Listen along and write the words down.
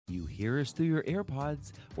hear us through your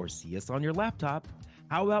AirPods or see us on your laptop,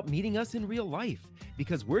 how about meeting us in real life?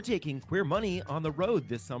 Because we're taking Queer Money on the road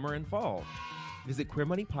this summer and fall. Visit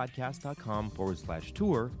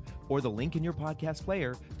queermoneypodcast.com/tour or the link in your podcast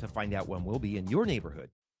player to find out when we'll be in your neighborhood.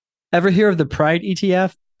 Ever hear of the Pride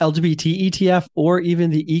ETF, LGBT ETF, or even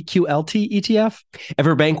the EQLT ETF?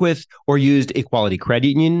 Ever bank with or used Equality Credit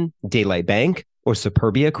Union, Daylight Bank, or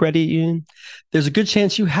Superbia Credit Union? There's a good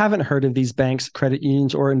chance you haven't heard of these banks, credit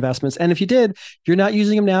unions, or investments. And if you did, you're not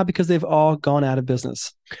using them now because they've all gone out of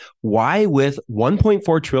business. Why, with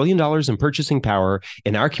 $1.4 trillion in purchasing power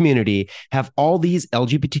in our community, have all these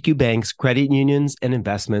LGBTQ banks, credit unions, and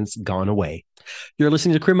investments gone away? You're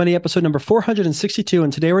listening to Queer Money episode number 462,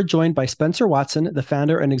 and today we're joined by Spencer Watson, the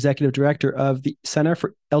founder and executive director of the Center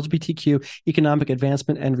for LGBTQ Economic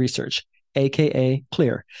Advancement and Research, aka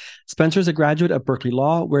CLEAR. Spencer is a graduate of Berkeley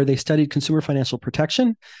Law, where they studied consumer financial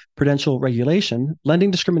protection, prudential regulation,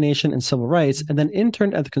 lending discrimination, and civil rights, and then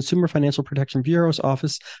interned at the Consumer Financial Protection Bureau's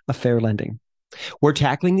Office of Fair Lending. We're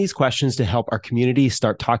tackling these questions to help our community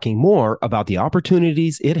start talking more about the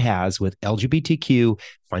opportunities it has with LGBTQ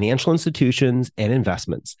financial institutions and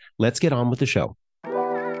investments. Let's get on with the show.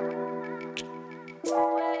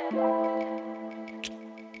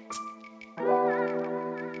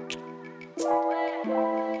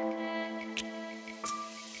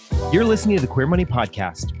 You're listening to the Queer Money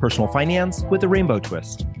Podcast, personal finance with a rainbow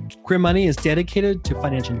twist. Queer Money is dedicated to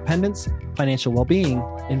financial independence, financial well-being,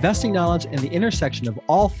 investing knowledge, and the intersection of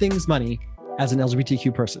all things money as an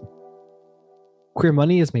LGBTQ person. Queer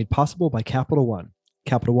Money is made possible by Capital One.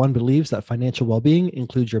 Capital One believes that financial well-being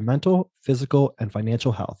includes your mental, physical, and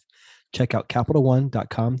financial health. Check out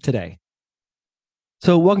CapitalOne.com today.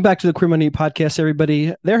 So welcome back to the Queer Money Podcast,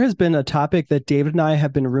 everybody. There has been a topic that David and I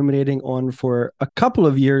have been ruminating on for a couple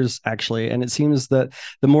of years, actually. And it seems that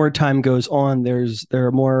the more time goes on, there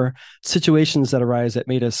are more situations that arise that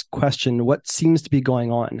made us question what seems to be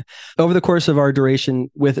going on. Over the course of our duration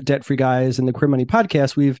with Debt Free Guys and the Queer Money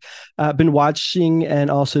Podcast, we've been watching and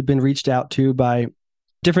also been reached out to by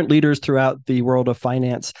different leaders throughout the world of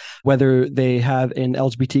finance, whether they have an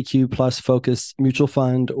LGBTQ plus focused mutual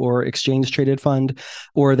fund or exchange traded fund,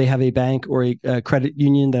 or they have a bank or a credit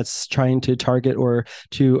union that's trying to target or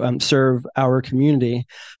to serve our community.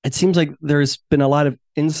 It seems like there's been a lot of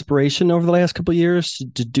inspiration over the last couple of years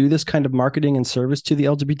to do this kind of marketing and service to the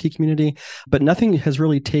LGBT community, but nothing has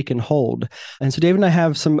really taken hold. And so David and I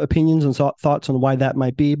have some opinions and thoughts on why that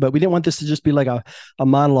might be, but we didn't want this to just be like a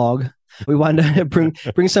monologue. We wanted to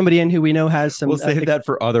bring somebody in who we know has some... We'll save that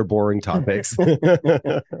for other boring topics.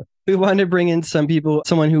 We wanted to bring in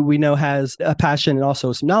someone who we know has a passion and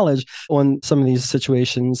also some knowledge on some of these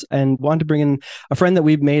situations, and wanted to bring in a friend that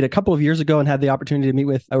we've made a couple of years ago and had the opportunity to meet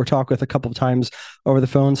with or talk with a couple of times over the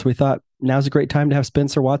phone. So we thought now's a great time to have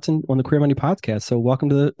Spencer Watson on the Queer Money Podcast. So welcome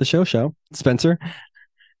to the show, Spencer.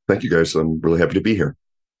 Thank you, guys. I'm really happy to be here.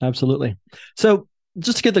 Absolutely. So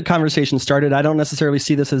just to get the conversation started, I don't necessarily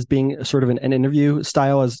see this as being sort of an interview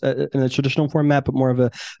style as in a traditional format, but more of a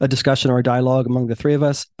discussion or a dialogue among the three of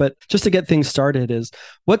us. But just to get things started is,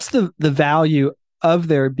 what's the value of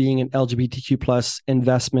there being an LGBTQ plus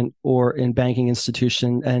investment or in banking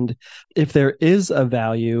institution? And if there is a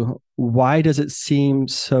value, why does it seem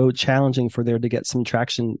so challenging for there to get some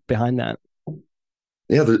traction behind that?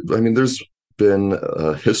 Yeah, there's been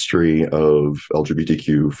a history of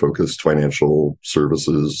LGBTQ focused financial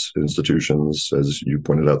services institutions. As you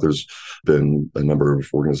pointed out, there's been a number of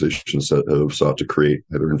organizations that have sought to create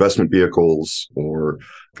either investment vehicles or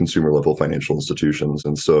consumer level financial institutions.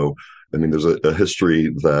 And so, there's a history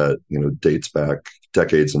that, dates back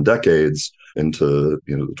decades and decades into,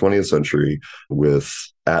 the 20th century with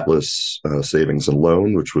Atlas Savings and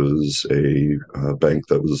Loan, which was a bank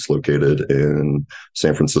that was located in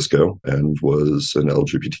San Francisco and was an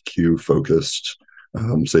LGBTQ focused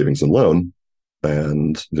savings and loan.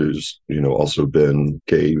 And there's, also been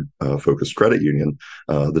gay focused credit union.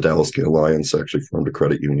 The Dallas Gay Alliance actually formed a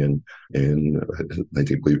credit union in, I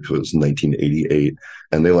believe it was 1988.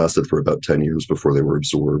 And they lasted for about 10 years before they were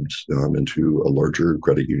absorbed into a larger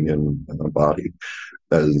credit union body.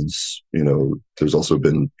 As, there's also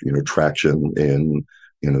been, traction in,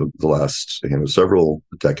 the last, several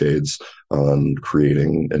decades on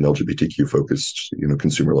creating an LGBTQ focused,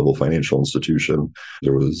 consumer level financial institution.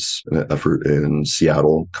 There was an effort in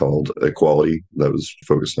Seattle called Equality that was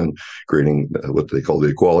focused on creating what they call the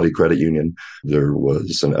Equality Credit Union. There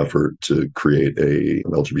was an effort to create a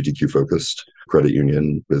LGBTQ focused credit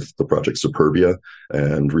union with the project Superbia.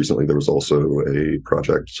 And recently there was also a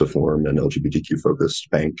project to form an LGBTQ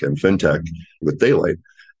focused bank and fintech with Daylight.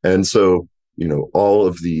 And so, all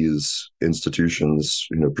of these institutions,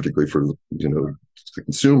 particularly for, the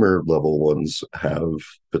consumer level ones, have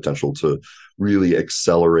potential to really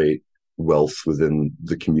accelerate wealth within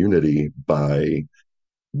the community by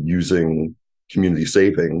using community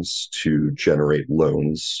savings to generate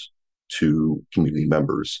loans to community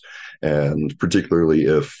members. And particularly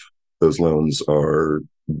if those loans are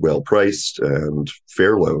well priced and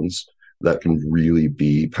fair loans, that can really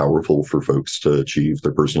be powerful for folks to achieve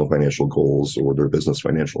their personal financial goals or their business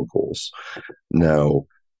financial goals. Now,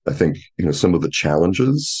 I think, some of the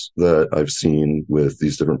challenges that I've seen with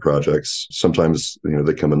these different projects, sometimes,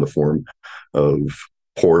 they come in the form of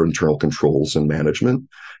poor internal controls and management.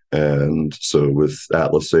 And so with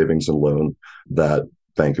Atlas Savings and Loan, that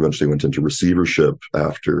bank eventually went into receivership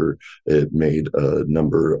after it made a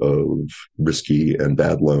number of risky and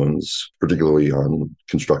bad loans, particularly on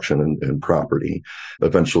construction and property.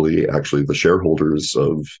 Eventually, actually, the shareholders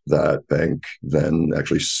of that bank then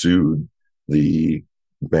actually sued the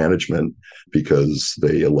management because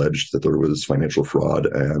they alleged that there was financial fraud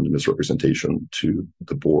and misrepresentation to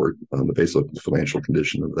the board on the basis of the financial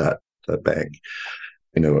condition of that bank.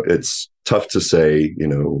 It's tough to say,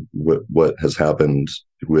 what has happened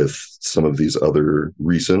with some of these other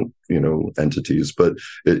recent, entities, but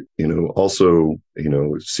it, also,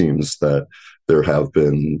 seems that there have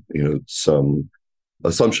been, some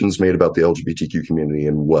assumptions made about the LGBTQ community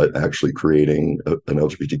and what actually creating an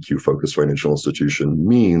LGBTQ focused financial institution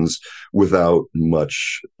means without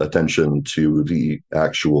much attention to the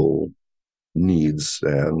actual needs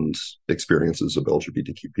and experiences of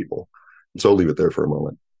LGBTQ people. So I'll leave it there for a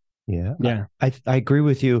moment. Yeah. I agree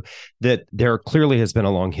with you that there clearly has been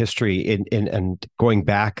a long history in going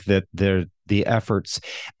back that the efforts.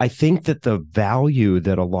 I think that the value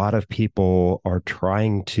that a lot of people are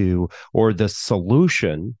trying to, or the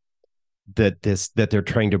solution that they're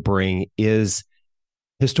trying to bring is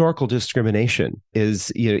historical discrimination.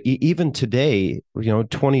 Is, even today,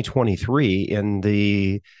 2023 in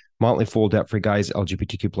the Motley Fool Debt-Free Guys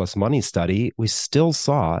LGBTQ plus money study, we still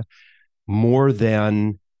saw more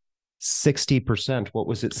than 60%. What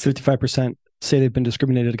was it? 55% say they've been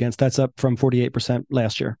discriminated against. That's up from 48%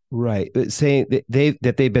 last year. Right. Saying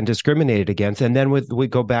that they've been discriminated against. And then we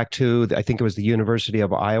go back to, I think it was the University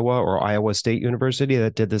of Iowa or Iowa State University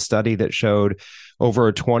that did the study that showed over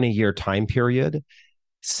a 20-year time period,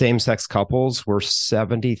 same-sex couples were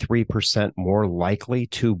 73% more likely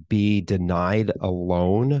to be denied a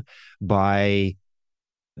loan by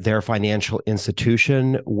their financial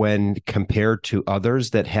institution when compared to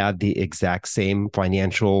others that had the exact same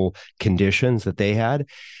financial conditions that they had.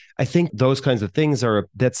 I think those kinds of things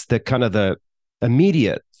that's the kind of the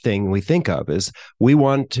immediate thing we think of is we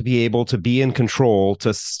want to be able to be in control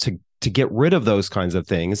to get rid of those kinds of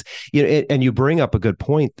things. And you bring up a good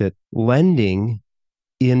point that lending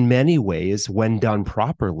in many ways, when done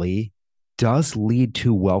properly, does lead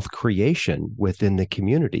to wealth creation within the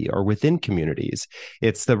community or within communities.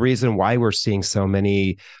 It's the reason why we're seeing so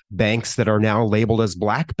many banks that are now labeled as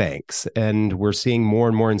black banks. And we're seeing more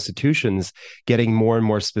and more institutions getting more and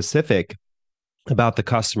more specific about the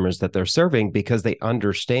customers that they're serving because they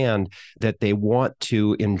understand that they want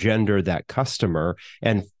to engender that customer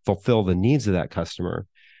and fulfill the needs of that customer.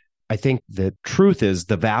 I think the truth is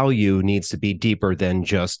the value needs to be deeper than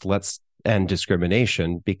just let's end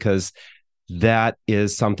discrimination, because that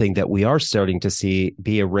is something that we are starting to see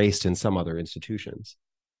be erased in some other institutions.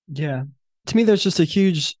 Yeah. To me, there's just a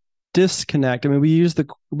huge disconnect. I mean,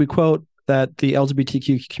 we quote that the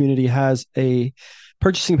LGBTQ community has a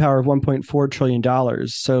purchasing power of $1.4 trillion.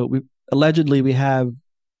 So we have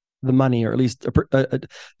the money, or at least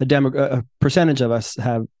a percentage of us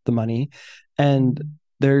have the money. And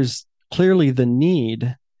there's clearly the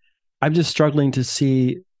need. I'm just struggling to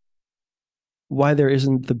see why there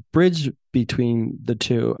isn't the bridge between the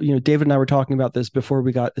two. David and I were talking about this before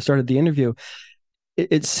we started the interview.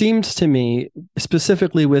 It seems to me,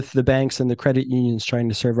 specifically with the banks and the credit unions trying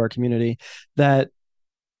to serve our community, that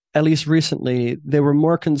at least recently, they were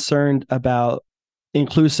more concerned about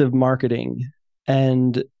inclusive marketing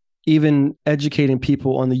and even educating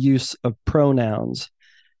people on the use of pronouns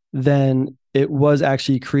than it was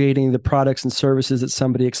actually creating the products and services that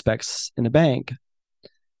somebody expects in a bank.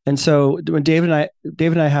 And so when David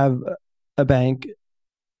and I have a bank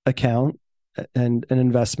account and an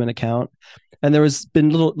investment account, and there has been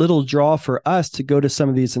little draw for us to go to some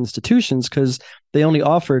of these institutions because they only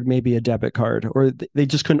offered maybe a debit card, or they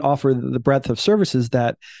just couldn't offer the breadth of services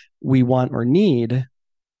that we want or need.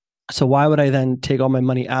 So why would I then take all my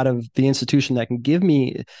money out of the institution that can give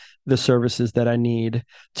me the services that I need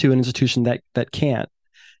to an institution that can't?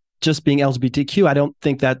 Just being LGBTQ, I don't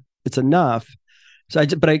think that it's enough. So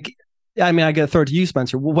I mean, I got to throw it to you,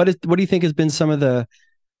 Spencer. What do you think has been some of the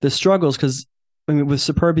struggles? Because I mean, with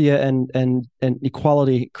Superbia and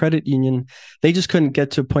Equality Credit Union, they just couldn't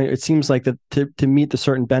get to a point. It seems like that to meet the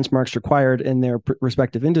certain benchmarks required in their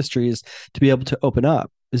respective industries to be able to open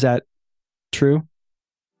up. Is that true?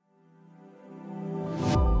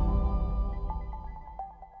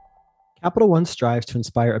 Capital One strives to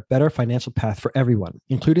inspire a better financial path for everyone,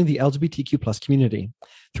 including the LGBTQ plus community,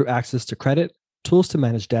 through access to credit, tools to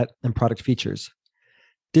manage debt, and product features.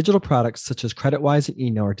 Digital products such as CreditWise and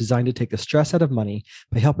Eno are designed to take the stress out of money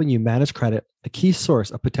by helping you manage credit, a key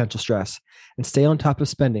source of potential stress, and stay on top of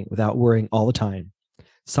spending without worrying all the time.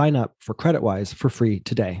 Sign up for CreditWise for free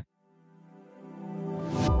today.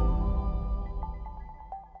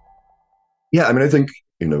 Yeah, I mean, I think,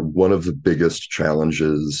 one of the biggest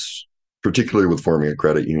challenges, particularly with forming a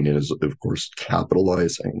credit union, is, of course,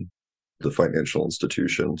 capitalizing the financial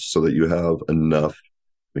institution so that you have enough,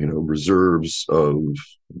 reserves of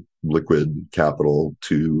liquid capital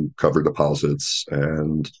to cover deposits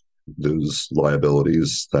and those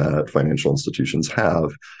liabilities that financial institutions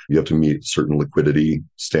have. You have to meet certain liquidity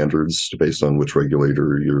standards based on which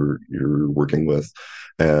regulator you're working with.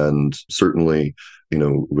 And certainly,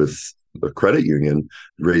 with a credit union,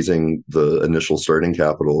 raising the initial starting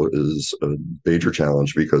capital is a major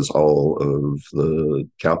challenge because all of the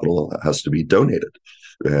capital has to be donated.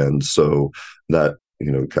 And so that,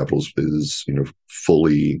 capital is,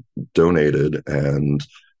 fully donated and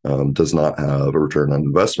does not have a return on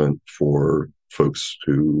investment for folks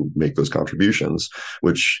who make those contributions,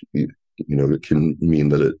 which, it can mean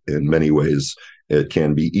that in many ways, it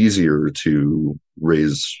can be easier to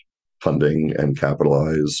raise funding and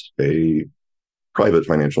capitalize a private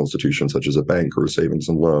financial institution such as a bank or a savings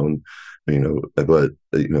and loan, but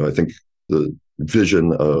I think the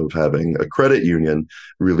vision of having a credit union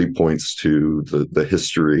really points to the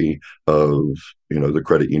history of the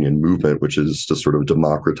credit union movement, which is to sort of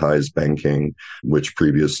democratize banking, which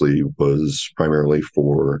previously was primarily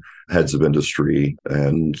for heads of industry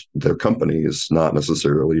and their companies, not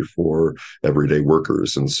necessarily for everyday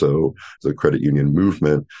workers. And so the credit union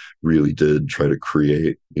movement really did try to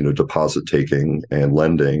create, deposit taking and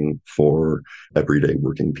lending for everyday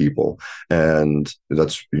working people. And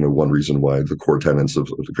that's, one reason why the core tenets of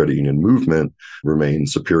the credit union movement remain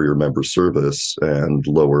superior member service and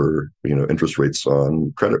lower, interest rates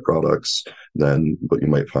on credit products than what you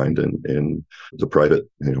might find in the private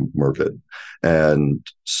market. And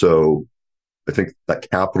so I think that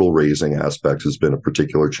capital raising aspect has been a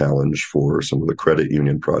particular challenge for some of the credit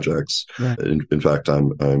union projects. Right. In fact,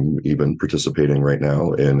 I'm even participating right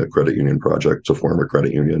now in a credit union project to form a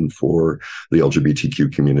credit union for the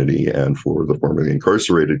LGBTQ community and for the formerly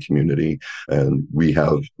incarcerated community. And we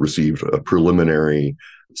have received a preliminary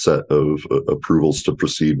set of approvals to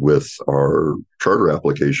proceed with our charter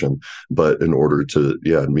application. But in order to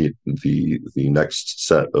meet the next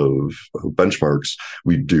set of benchmarks,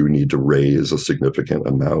 we do need to raise a significant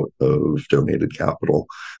amount of donated capital.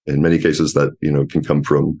 In many cases that, can come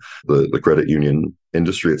from the credit union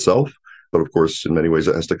industry itself. But of course, in many ways,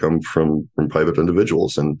 it has to come from private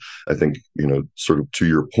individuals. And I think, sort of to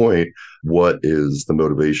your point, what is the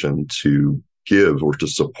motivation to give or to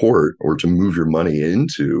support or to move your money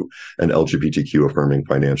into an LGBTQ affirming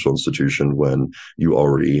financial institution when you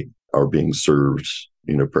already are being served,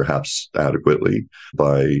 perhaps adequately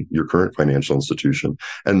by your current financial institution?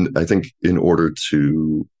 And I think in order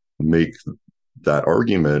to make that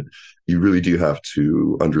argument, you really do have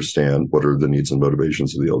to understand what are the needs and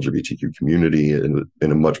motivations of the LGBTQ community in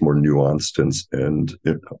a much more nuanced and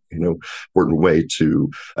important way to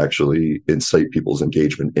actually incite people's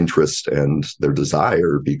engagement, interest, and their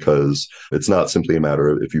desire, because it's not simply a matter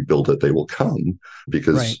of if you build it, they will come,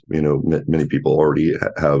 because, right. Many people already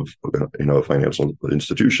have, a financial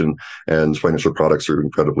institution, and financial products are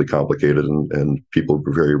incredibly complicated, and people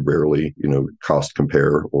very rarely, cost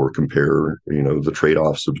compare or compare, the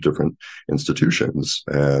trade-offs of different institutions.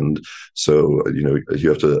 And so, you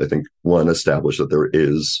have to, I think, one, establish that there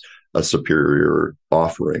is a superior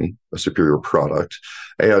offering, a superior product.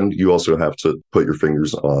 And you also have to put your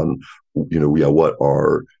fingers on, what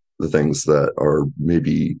are the things that are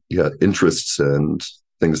maybe, interests and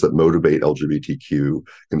things that motivate LGBTQ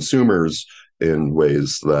consumers in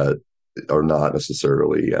ways that are not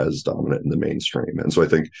necessarily as dominant in the mainstream. And so I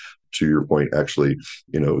think to your point, actually,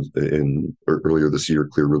 in earlier this year,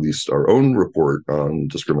 Clear released our own report on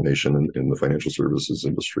discrimination in the financial services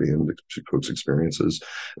industry and folks' experiences.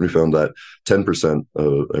 And we found that 10%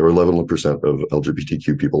 or 11% of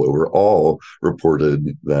LGBTQ people overall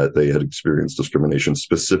reported that they had experienced discrimination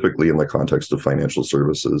specifically in the context of financial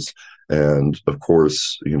services. And of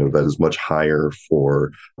course, that is much higher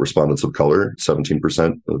for respondents of color.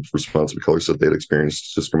 17% of respondents of color said they'd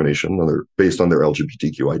experienced discrimination based on their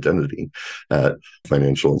LGBTQ identity at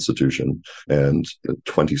financial institution. And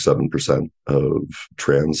 27% of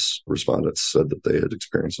trans respondents said that they had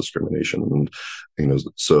experienced discrimination. And,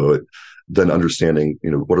 so then understanding,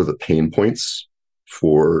 what are the pain points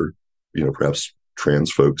for, perhaps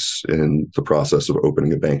trans folks in the process of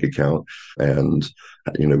opening a bank account and,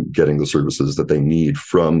 getting the services that they need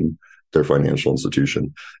from their financial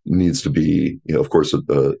institution needs to be, of course,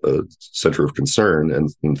 a center of concern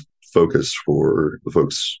and focus for the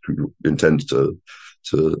folks who intend to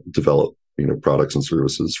develop, products and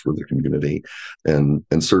services for the community, and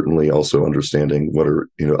certainly also understanding what are,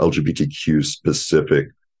 LGBTQ specific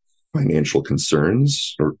financial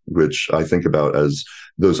concerns, which I think about as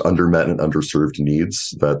those undermet and underserved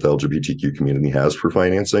needs that the LGBTQ community has for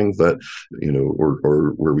financing that,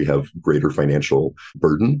 or where we have greater financial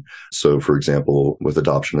burden. So, for example, with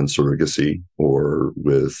adoption and surrogacy, or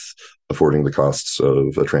with affording the costs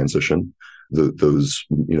of a transition, those,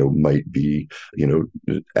 might be,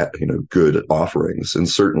 good offerings. And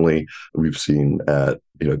certainly we've seen at,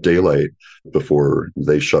 Daylight, before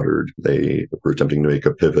they shuttered, they were attempting to make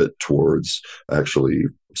a pivot towards actually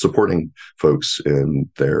supporting folks in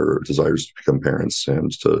their desires to become parents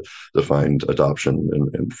and to find adoption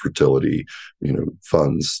and fertility,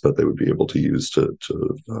 funds that they would be able to use to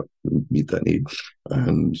meet that need.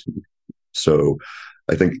 And so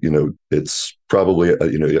I think, it's probably,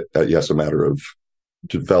 yes, a matter of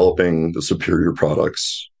developing the superior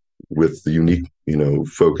products with the unique,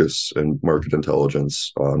 focus and market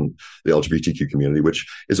intelligence on the LGBTQ community, which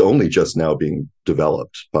is only just now being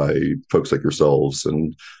developed by folks like yourselves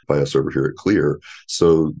and by us over here at Clear,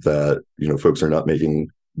 so that, folks are not making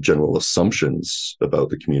general assumptions about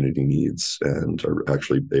the community needs and are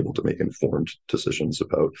actually able to make informed decisions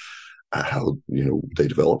about how, they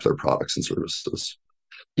develop their products and services.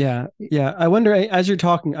 Yeah. I wonder, as you're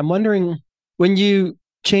talking, I'm wondering, when you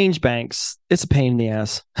change banks, it's a pain in the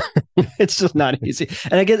ass. It's just not easy.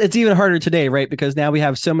 And I guess it's even harder today, right? Because now we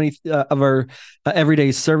have so many of our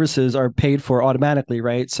everyday services are paid for automatically,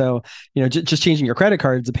 right? So, just changing your credit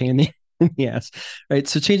card is a pain in the ass, right?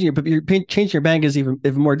 So changing your bank is even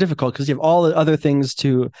more difficult because you have all the other things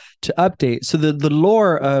to update. So the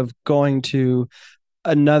lure of going to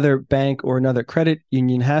another bank or another credit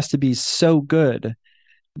union has to be so good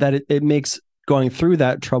that it makes going through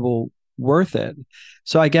that trouble worth it.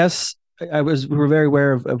 So I guess we were very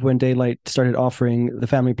aware of when Daylight started offering the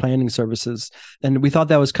family planning services. And we thought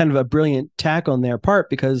that was kind of a brilliant tack on their part,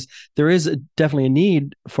 because there is definitely a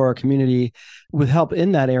need for our community with help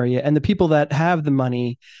in that area. And the people that have the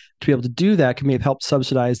money to be able to do that can maybe help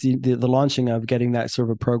subsidize the launching of getting that sort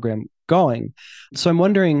of a program going. So I'm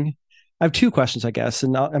wondering, I have two questions, I guess,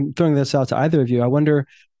 and I'm throwing this out to either of you. I wonder,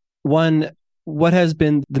 one, what has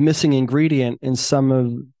been the missing ingredient in some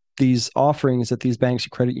of these offerings that these banks or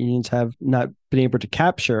credit unions have not been able to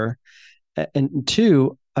capture? And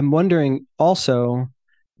two, I'm wondering also,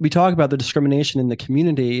 we talk about the discrimination in the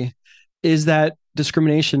community. Is that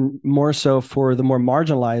discrimination more so for the more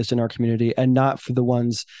marginalized in our community and not for the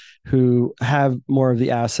ones who have more of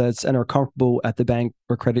the assets and are comfortable at the bank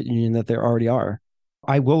or credit union that they already are?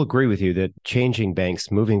 I will agree with you that changing banks,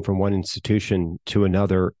 moving from one institution to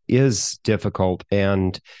another, is difficult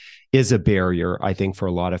and is a barrier, I think, for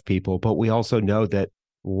a lot of people. But we also know that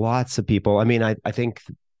lots of people, I think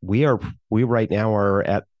we right now are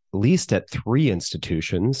at least at 3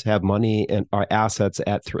 institutions, have money and our assets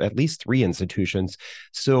at least 3 institutions.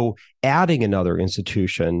 So adding another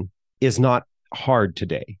institution is not hard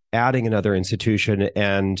today. Adding another institution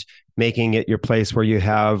and making it your place where you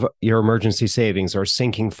have your emergency savings or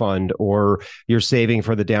sinking fund, or you're saving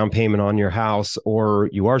for the down payment on your house, or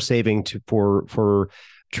you are saving for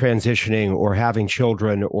transitioning or having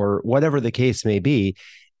children, or whatever the case may be,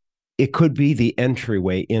 it could be the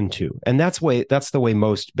entryway into. And that's the way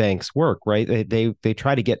most banks work, right? They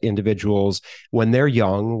try to get individuals when they're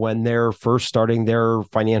young, when they're first starting their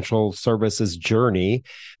financial services journey,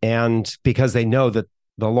 and because they know that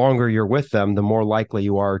the longer you're with them, the more likely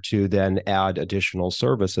you are to then add additional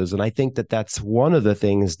services. And I think that that's one of the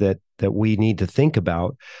things that we need to think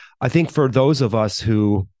about. I think for those of us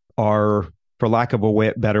who are, for lack of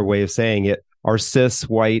a better way of saying it, are cis,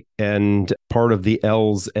 white, and part of the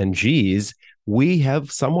L's and G's, we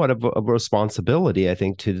have somewhat of a responsibility, I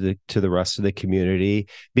think, to the rest of the community,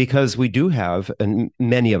 because we do have, and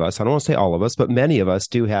many of us, I don't want to say all of us, but many of us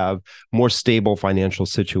do have more stable financial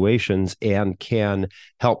situations and can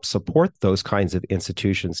help support those kinds of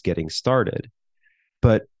institutions getting started.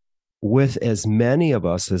 But with as many of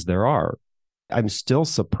us as there are, I'm still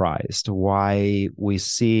surprised why we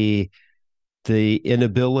see the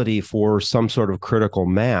inability for some sort of critical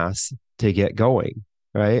mass to get going.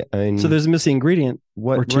 Right. I mean, so there's a missing ingredient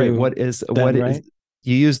or two. Right. What is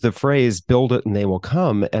you use the phrase "build it and they will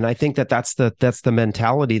come," and I think that's the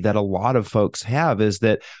mentality that a lot of folks have. Is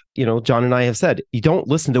that, John and I have said, you don't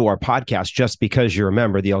listen to our podcast just because you're a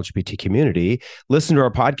member of the LGBT community. Listen to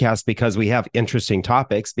our podcast because we have interesting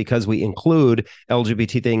topics, because we include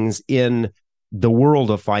LGBT things in the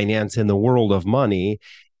world of finance, in the world of money.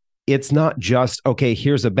 It's not just, okay,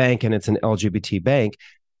 here's a bank and it's an LGBT bank.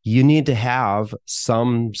 You need to have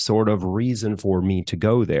some sort of reason for me to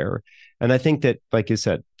go there. And I think that, like you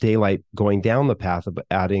said, Daylight going down the path of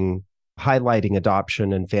highlighting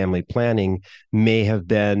adoption and family planning may have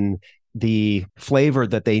been the flavor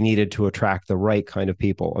that they needed to attract the right kind of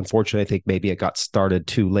people. Unfortunately, I think maybe it got started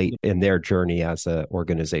too late in their journey as an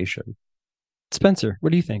organization. Spencer, what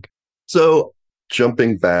do you think? So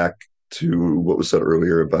jumping back to what was said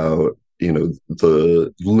earlier about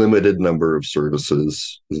the limited number of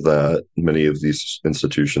services that many of these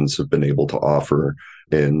institutions have been able to offer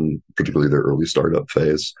in particularly their early startup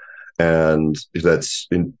phase. And that's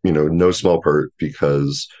in, no small part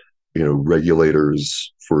because,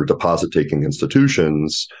 regulators for deposit taking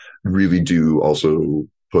institutions really do also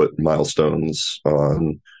put milestones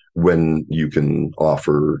on when you can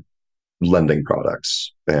offer lending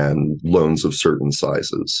products and loans of certain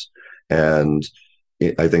sizes. And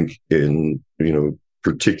I think in,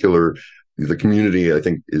 particular, the community, I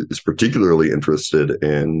think, is particularly interested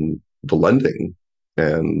in the lending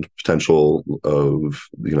and potential of,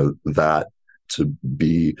 that to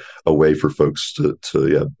be a way for folks to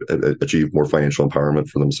achieve more financial empowerment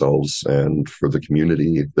for themselves and for the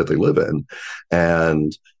community that they live in.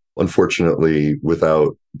 And unfortunately,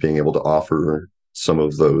 without being able to offer some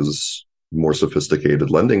of those more sophisticated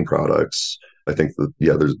lending products, I think that,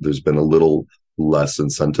 there's been a little less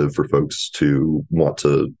incentive for folks to want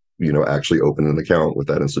to, actually open an account with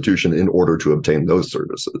that institution in order to obtain those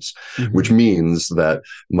services, which means that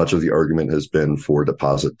much of the argument has been for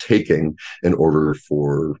deposit taking in order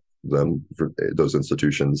for those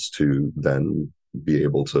institutions to then be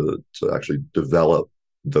able to actually develop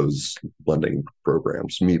those lending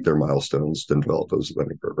programs, meet their milestones, and develop those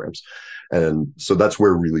lending programs. And so that's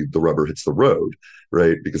where really the rubber hits the road,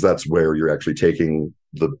 right? Because that's where you're actually taking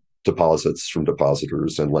the deposits from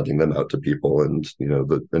depositors and lending them out to people. And,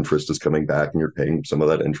 the interest is coming back and you're paying some of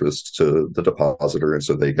that interest to the depositor. And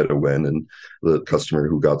so they get a win. And the customer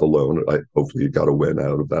who got the loan, hopefully got a win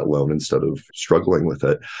out of that loan instead of struggling with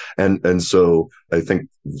it. And so I think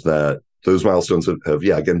that those milestones have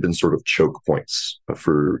again, been sort of choke points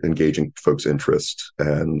for engaging folks' interest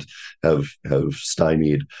and have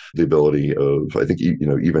stymied the ability of, I think,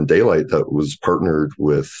 even Daylight, that was partnered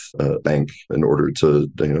with a bank in order to,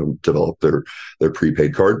 develop their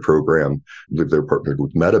prepaid card program. They're partnered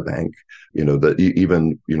with MetaBank, that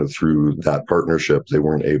even, through that partnership, they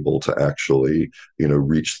weren't able to actually,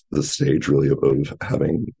 reach the stage really of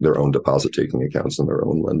having their own deposit taking accounts and their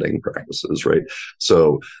own lending practices. Right.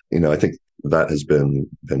 So, I think that has been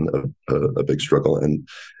a big struggle. And,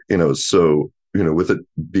 so, with it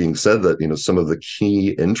being said that, some of the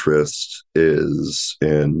key interest is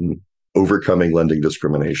in overcoming lending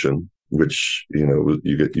discrimination, which,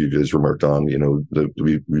 you guys remarked on,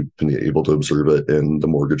 we've been able to observe it in the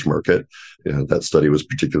mortgage market. That study was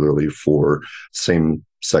particularly for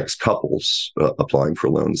same-sex couples applying for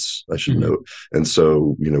loans, I should note. And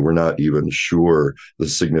so, we're not even sure the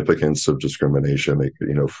significance of discrimination,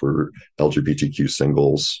 for LGBTQ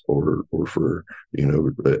singles or for,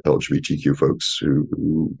 LGBTQ folks who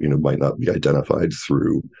might not be identified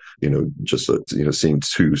through, just, seeing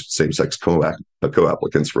two same-sex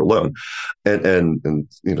co-applicants for a loan. And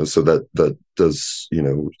so that does,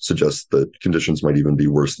 suggest that conditions might even be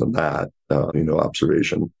worse than that,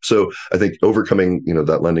 observation. So I think overcoming,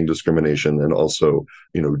 that lending discrimination and also,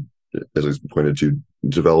 as I pointed to,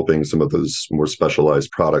 developing some of those more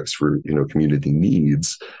specialized products for, community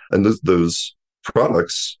needs. And those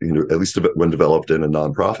products, at least when developed in a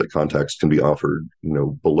nonprofit context, can be offered,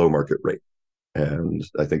 below market rate. And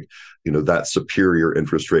I think, that superior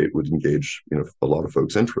interest rate would engage, a lot of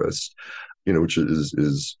folks' interest, which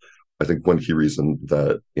is I think one key reason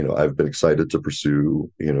that, I've been excited to pursue,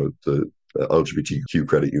 the LGBTQ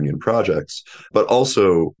credit union projects. But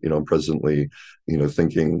also, I'm presently,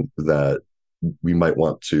 thinking that we might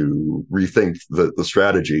want to rethink the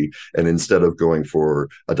strategy, and instead of going for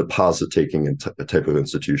a deposit taking type of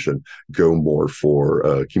institution, go more for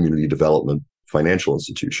a community development financial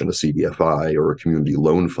institution, a CDFI, or a community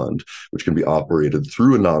loan fund, which can be operated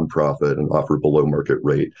through a nonprofit and offer below market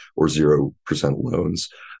rate or 0% loans.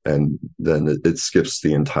 And then it skips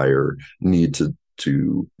the entire need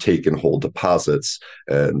to take and hold deposits,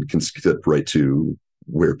 and can skip right to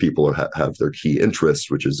where people have their key interest,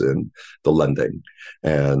 which is in the lending.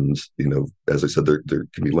 And, as I said, there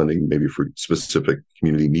can be lending maybe for specific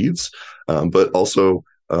community needs, but also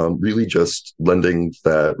really just lending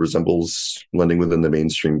that resembles lending within the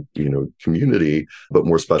mainstream, community, but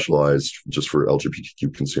more specialized just for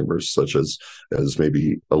LGBTQ consumers, such as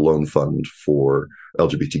maybe a loan fund for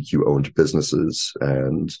LGBTQ owned businesses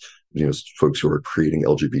and, folks who are creating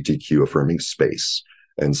LGBTQ affirming space.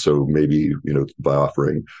 And so maybe, by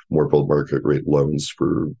offering more below market rate loans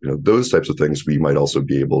for, those types of things, we might also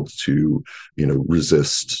be able to,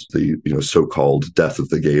 resist the, so-called death of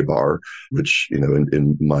the gay bar, which,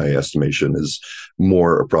 in my estimation is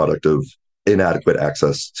more a product of inadequate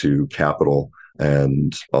access to capital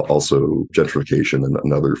and also gentrification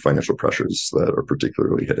and other financial pressures that are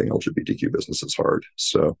particularly hitting LGBTQ businesses hard.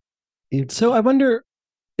 So I wonder,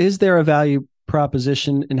 is there a value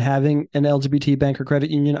proposition in having an LGBT bank or credit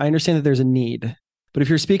union? I understand that there's a need, but if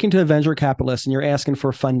you're speaking to a venture capitalist and you're asking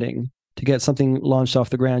for funding to get something launched off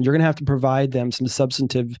the ground, you're going to have to provide them some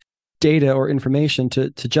substantive data or information to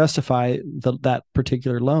justify that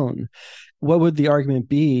particular loan. What would the argument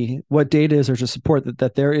be? What data is there to support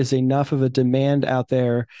that there is enough of a demand out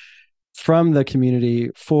there from the community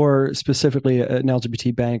for specifically an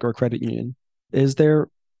LGBT bank or credit union? Is there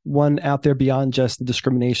one out there beyond just the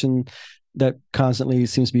discrimination that constantly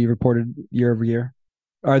seems to be reported year over year?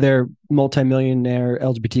 Are there multimillionaire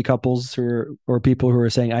LGBT couples or people who are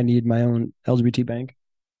saying, I need my own LGBT bank?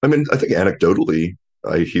 I mean, I think anecdotally,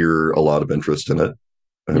 I hear a lot of interest in it.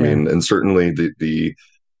 I mean, and certainly the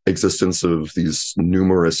existence of these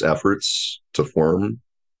numerous efforts to form,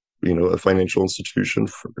 a financial institution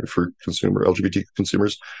for LGBT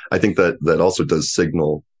consumers, I think that also does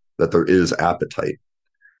signal that there is appetite.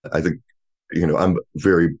 I think, I'm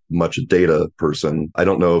very much a data person. I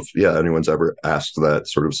don't know if, anyone's ever asked that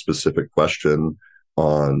sort of specific question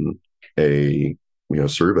on a,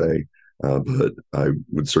 survey, but I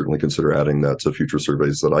would certainly consider adding that to future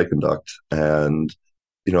surveys that I conduct. And,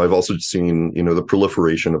 I've also seen, the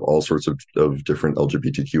proliferation of all sorts of different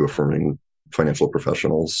LGBTQ affirming financial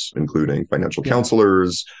professionals, including financial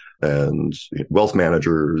counselors and wealth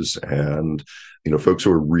managers and, folks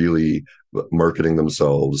who are really marketing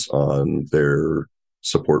themselves on their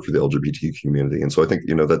support for the LGBT community. And so I think,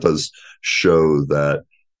 that does show that,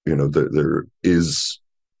 there is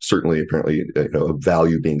certainly apparently, a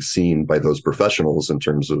value being seen by those professionals in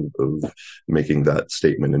terms of making that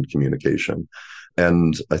statement and communication.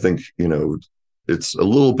 And I think, it's a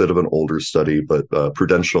little bit of an older study, but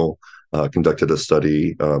Prudential conducted a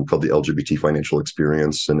study called the LGBT Financial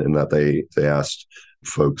Experience, and in that they asked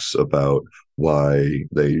folks about why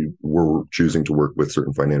they were choosing to work with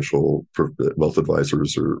certain financial wealth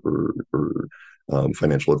advisors or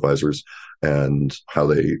financial advisors, and how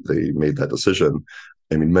they made that decision.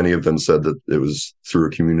 I mean, many of them said that it was through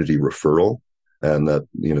a community referral, and that,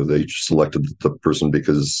 they selected the person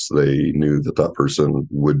because they knew that person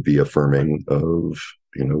would be affirming of,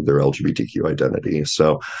 their LGBTQ identity.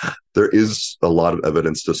 So there is a lot of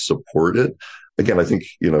evidence to support it. Again, I think,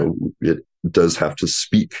 it does have to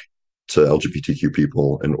speak to LGBTQ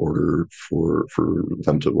people in order for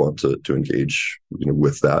them to want to engage,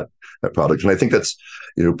 with that product. And I think that's,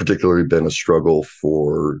 particularly been a struggle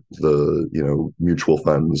for the, mutual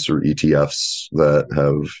funds or ETFs that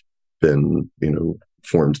have been,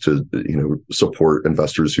 formed to, support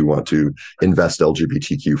investors who want to invest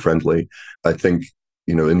LGBTQ friendly. I think,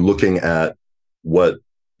 in looking at what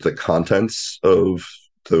the contents of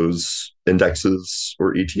those indexes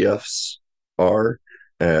or ETFs are,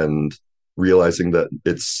 and realizing that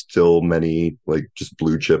it's still many like just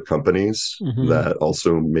blue chip companies that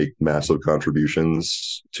also make massive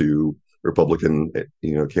contributions to Republican,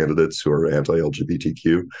 candidates who are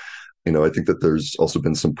anti-LGBTQ. I think that there's also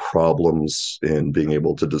been some problems in being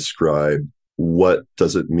able to describe what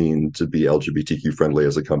does it mean to be LGBTQ friendly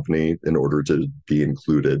as a company in order to be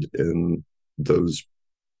included in those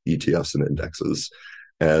ETFs and indexes.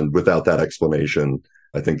 And without that explanation,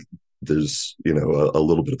 I think there's, a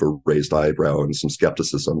little bit of a raised eyebrow and some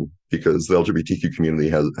skepticism, because the LGBTQ community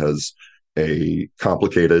has a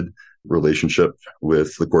complicated relationship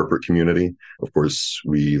with the corporate community. Of course,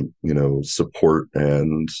 we, support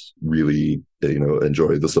and really,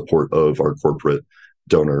 enjoy the support of our corporate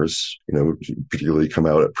donors, particularly come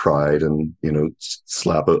out at Pride and,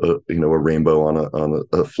 slap a rainbow on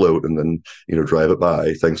a float and then, drive it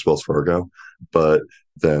by. Thanks, Wells Fargo. But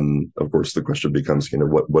then, of course, the question becomes,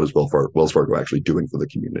 what is Wells Fargo actually doing for the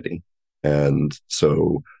community? And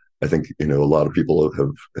so I think, a lot of people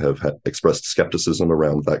have expressed skepticism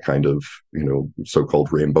around that kind of,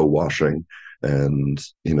 so-called rainbow washing. And,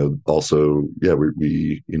 also, yeah,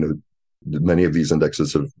 we many of these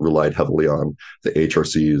indexes have relied heavily on the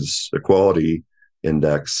HRC's equality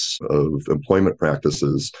index of employment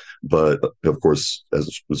practices. But of course,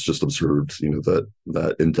 as was just observed,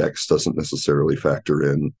 that index doesn't necessarily factor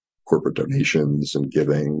in corporate donations and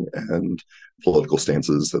giving and political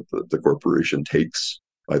stances that the corporation takes,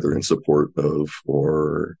 either in support of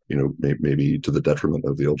or, maybe to the detriment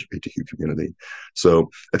of the LGBTQ community.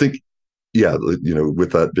 So I think, yeah,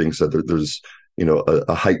 with that being said, there's,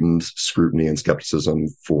 a heightened scrutiny and skepticism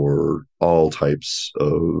for all types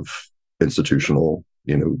of institutional,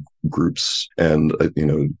 groups. And,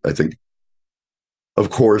 I think, of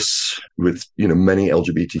course, with, many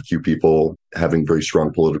LGBTQ people having very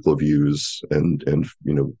strong political views and,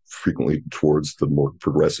 frequently towards the more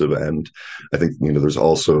progressive end, I think, there's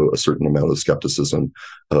also a certain amount of skepticism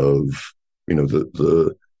of,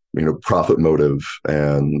 the profit motive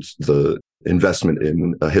and the investment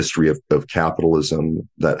in a history of capitalism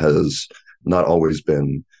that has not always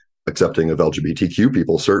been accepting of LGBTQ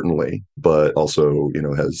people, certainly, but also,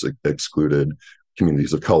 has excluded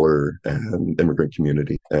communities of color and immigrant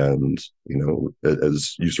community. And,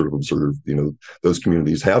 as you sort of observed, those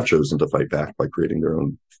communities have chosen to fight back by creating their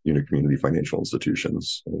own, community financial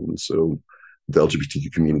institutions. And so the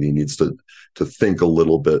LGBTQ community needs to think a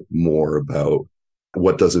little bit more about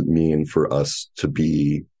what does it mean for us to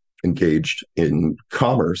be engaged in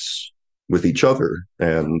commerce with each other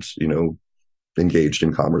and, engaged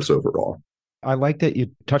in commerce overall. I like that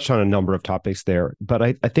you touched on a number of topics there, but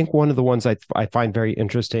I think one of the ones I find very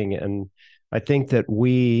interesting, and I think that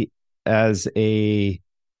we as a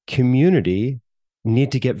community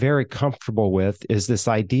need to get very comfortable with, is this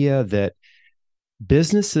idea that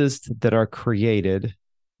businesses that are created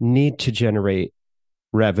need to generate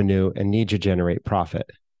revenue and need to generate profit,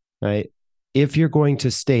 right? If you're going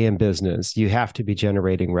to stay in business, you have to be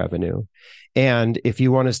generating revenue. And if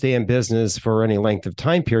you want to stay in business for any length of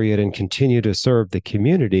time period and continue to serve the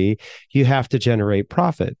community, you have to generate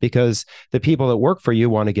profit, because the people that work for you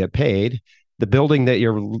want to get paid. The building that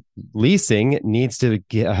you're leasing needs to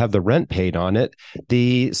have the rent paid on it.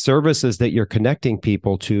 The services that you're connecting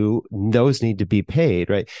people to, those need to be paid,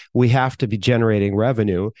 right? We have to be generating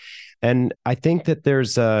revenue. And I think that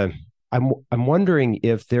I'm wondering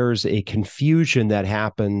if there's a confusion that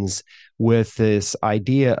happens with this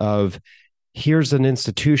idea of, here's an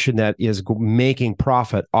institution that is making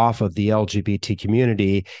profit off of the LGBT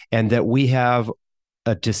community, and that we have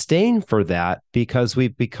a disdain for that because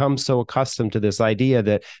we've become so accustomed to this idea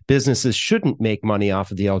that businesses shouldn't make money off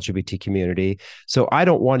of the LGBT community. So I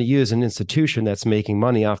don't want to use an institution that's making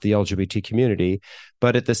money off the LGBT community.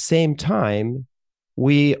 But at the same time,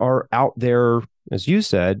 we are out there, as you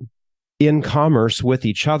said, in commerce with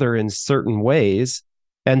each other in certain ways.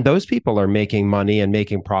 And those people are making money and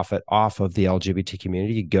making profit off of the LGBT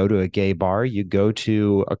community. You go to a gay bar, you go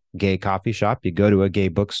to a gay coffee shop, you go to a gay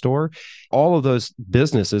bookstore. All of those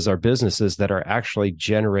businesses are businesses that are actually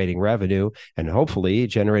generating revenue and hopefully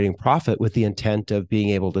generating profit with the intent of being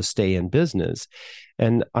able to stay in business.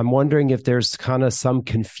 And I'm wondering if there's kind of some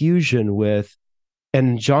confusion with,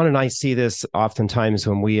 and John and I see this oftentimes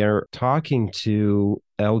when we are talking to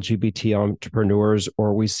LGBT entrepreneurs,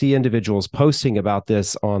 or we see individuals posting about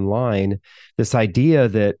this online, this idea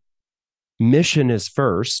that mission is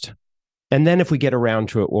first, and then if we get around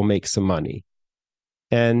to it, we'll make some money.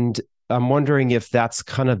 And I'm wondering if that's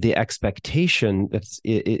kind of the expectation that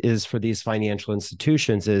is for these financial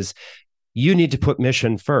institutions, is you need to put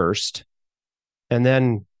mission first, and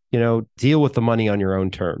then deal with the money on your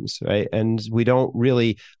own terms, right? And we don't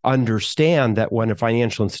really understand that when a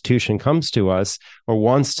financial institution comes to us or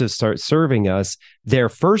wants to start serving us, their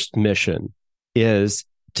first mission is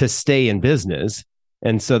to stay in business.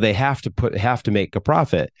 And so they have to make a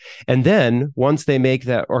profit. And then once they make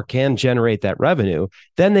that or can generate that revenue,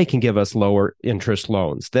 then they can give us lower interest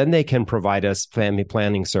loans. Then they can provide us family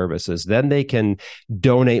planning services. Then they can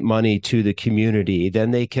donate money to the community. Then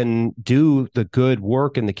they can do the good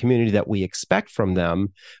work in the community that we expect from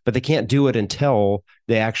them, but they can't do it until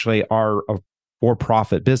they actually are a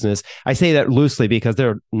for-profit business. I say that loosely because there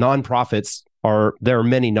are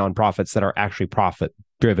many nonprofits that are actually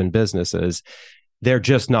profit-driven businesses. They're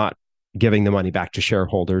just not giving the money back to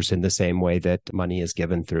shareholders in the same way that money is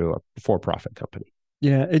given through a for-profit company.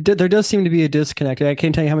 Yeah, there does seem to be a disconnect. I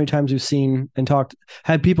can't tell you how many times we've seen and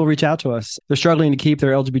had people reach out to us. They're struggling to keep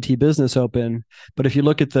their LGBT business open. But if you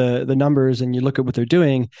look at the numbers and you look at what they're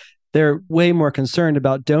doing, they're way more concerned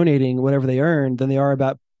about donating whatever they earn than they are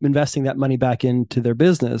about investing that money back into their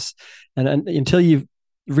business. And until you've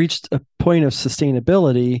reached a point of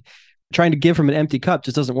sustainability, trying to give from an empty cup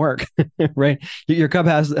just doesn't work, right? Your cup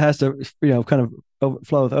has to, kind of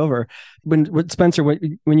floweth over. Spencer,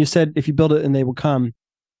 when you said if you build it and they will come,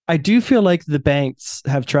 I do feel like the banks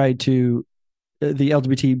have tried to, the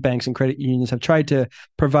LGBT banks and credit unions have tried to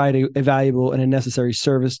provide a valuable and a necessary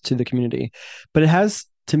service to the community. But it has,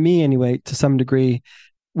 to me anyway, to some degree,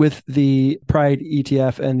 with the Pride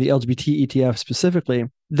ETF and the LGBT ETF specifically,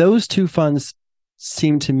 those two funds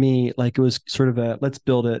seem to me like it was sort of a let's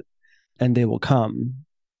build it and they will come.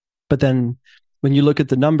 But then when you look at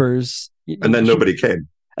the numbers, and then nobody came.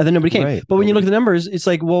 And then nobody came. Right. But when you look at the numbers, it's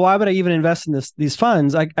like, well, why would I even invest in these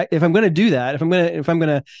funds? If I'm going to do that, if I'm going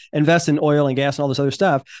to invest in oil and gas and all this other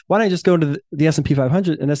stuff, why don't I just go to the S&P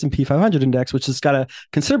 500 and S&P 500 index, which has got a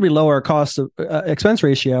considerably lower cost of expense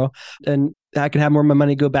ratio, and I can have more of my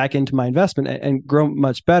money go back into my investment and grow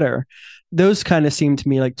much better. Those kind of seem to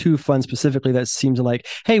me like two funds specifically that seem to like,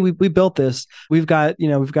 hey, we built this. We've got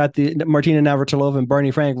the Martina Navratilova and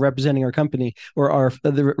Barney Frank representing our company or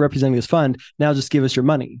representing this fund. Now just give us your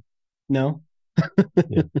money. No.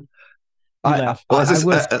 Yeah. As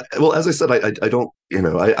I said, I don't,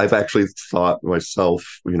 I've actually thought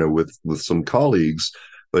myself, with some colleagues,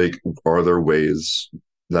 like, are there ways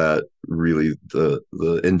that really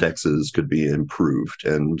the indexes could be improved,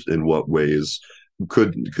 and in what ways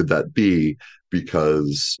could that be?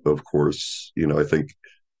 Because of course, I think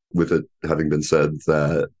with it having been said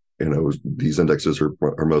that, these indexes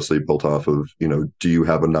are mostly built off of, do you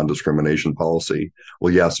have a non-discrimination policy?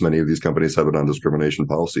 Well, yes, many of these companies have a non-discrimination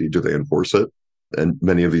policy. Do they enforce it? And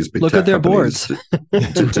many of these big look tech at their companies,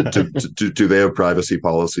 boards. do they have privacy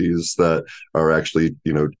policies that are actually,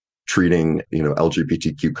 treating,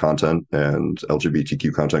 LGBTQ content and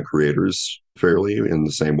LGBTQ content creators fairly in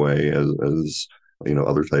the same way as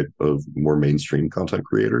other type of more mainstream content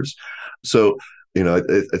creators? So, I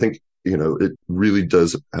think, it really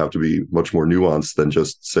does have to be much more nuanced than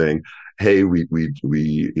just saying, hey, we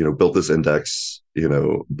built this index,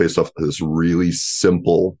 based off this really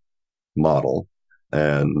simple model,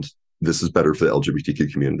 and this is better for the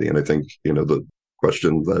LGBTQ community. And I think, the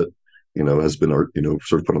question that, has been,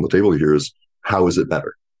 sort of put on the table here is, how is it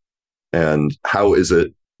better? And how is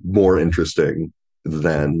it more interesting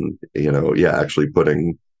than, actually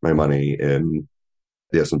putting my money in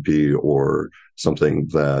the S&P or something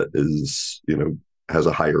that is, has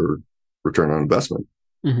a higher return on investment,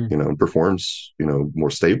 and performs, more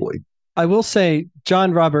stably. I will say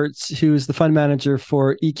John Roberts, who's the fund manager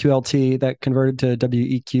for EQLT that converted to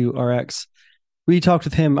WEQRX, we talked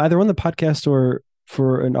with him either on the podcast or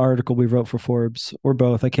for an article we wrote for Forbes, or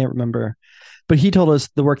both. I can't remember. But he told us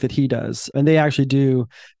the work that he does. And they actually do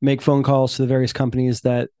make phone calls to the various companies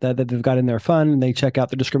that they've got in their fund, and they check out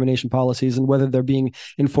the discrimination policies and whether they're being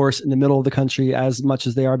enforced in the middle of the country as much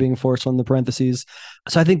as they are being enforced on the parentheses.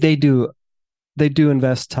 So I think they do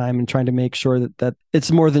invest time in trying to make sure that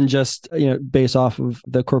it's more than just, based off of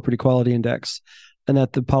the corporate equality index, and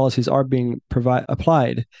that the policies are being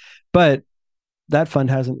applied. But that fund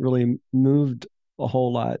hasn't really moved a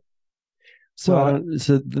whole lot. So,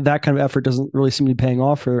 so that kind of effort doesn't really seem to be paying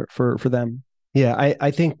off for them. Yeah,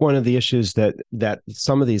 I think one of the issues that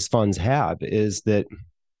some of these funds have is that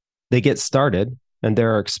they get started and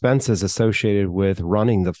there are expenses associated with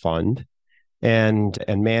running the fund and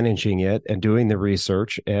managing it and doing the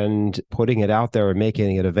research and putting it out there and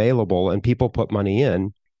making it available, and people put money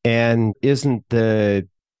in, and isn't the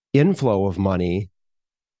inflow of money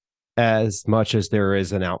as much as there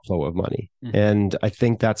is an outflow of money. Mm-hmm. And I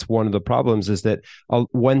think that's one of the problems, is that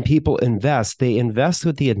when people invest, they invest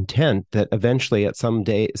with the intent that eventually at some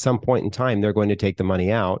point in time, they're going to take the money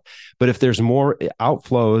out. But if there's more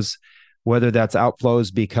outflows, whether that's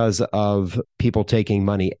outflows because of people taking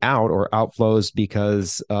money out or outflows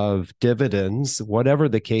because of dividends, whatever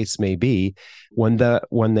the case may be, when the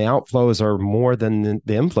outflows are more than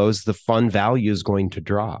the inflows, the fund value is going to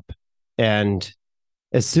drop. And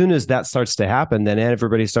as soon as that starts to happen, then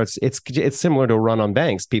everybody starts. It's similar to a run on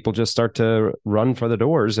banks. People just start to run for the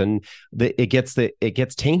doors, and it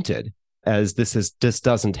gets tainted as this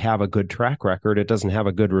doesn't have a good track record. It doesn't have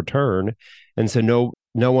a good return, and so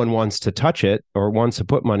no one wants to touch it or wants to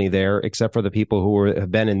put money there, except for the people who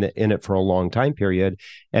have been in it for a long time period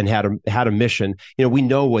and had a mission. We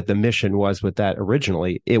know what the mission was with that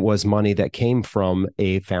originally. It was money that came from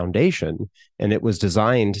a foundation, and it was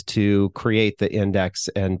designed to create the index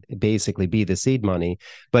and basically be the seed money.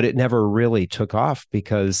 But it never really took off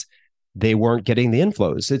because they weren't getting the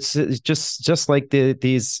inflows. It's just like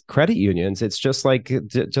these credit unions. It's just like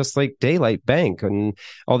Daylight Bank and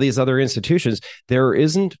all these other institutions. There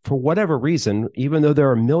isn't, for whatever reason, even though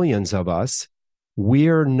there are millions of us,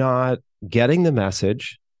 we're not getting the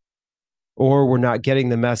message, or we're not getting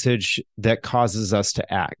the message that causes us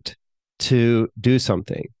to act, to do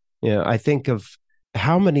something. I think of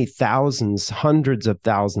how many thousands, hundreds of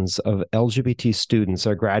thousands of LGBT students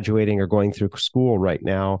are graduating or going through school right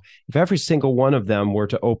now. If every single one of them were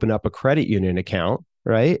to open up a credit union account,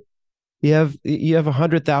 right? You have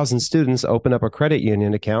 100,000 students open up a credit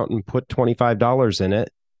union account and put $25 in it.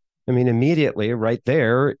 I mean, immediately right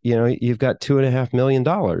there, you've got $2.5 million.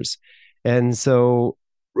 And so.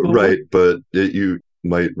 Right. But you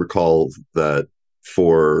might recall that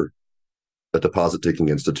for a deposit-taking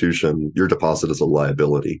institution, your deposit is a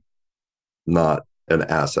liability, not an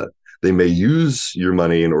asset. They may use your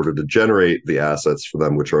money in order to generate the assets for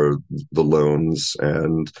them, which are the loans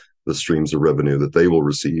and the streams of revenue that they will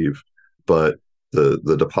receive. But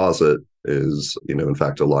the deposit is, in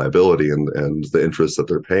fact, a liability, and the interest that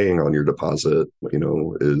they're paying on your deposit,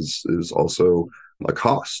 is also a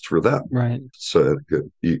cost for them. Right. So,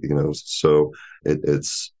 so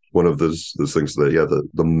it's one of those things that,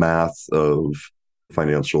 the math of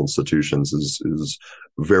financial institutions is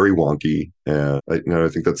very wonky. And I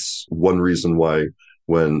think that's one reason why,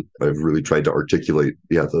 when I've really tried to articulate,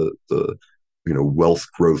 the wealth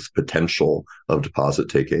growth potential of deposit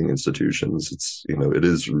taking institutions, it's, it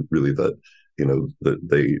is really that, that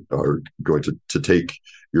they are going to take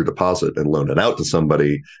your deposit and loan it out to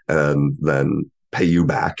somebody and then pay you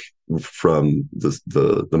back from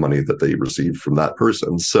the money that they received from that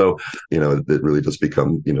person. So, it really does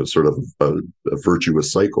become, sort of a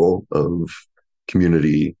virtuous cycle of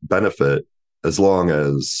community benefit, as long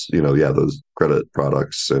as, those credit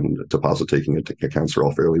products and deposit taking accounts are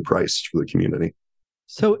all fairly priced for the community.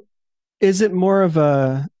 So is it more of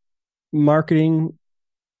a marketing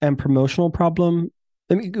and promotional problem?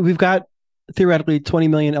 I mean, we've got theoretically 20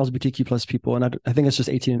 million LGBTQ plus people, and I think it's just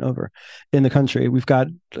 18 and over in the country. We've got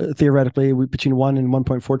theoretically between 1 and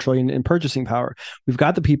 1.4 trillion in purchasing power. We've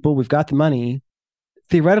got the people, we've got the money.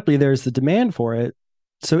 Theoretically, there's the demand for it.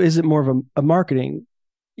 So is it more of a marketing?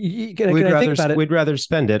 We'd rather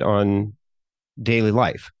spend it on daily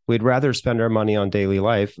life. We'd rather spend our money on daily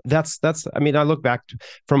life. That's. I mean, I look back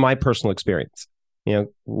from my personal experience.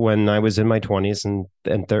 When I was in my 20s and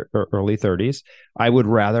early 30s, I would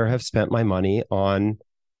rather have spent my money on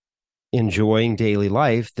enjoying daily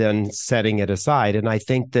life than setting it aside. And I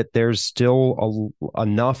think that there's still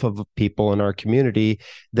enough of people in our community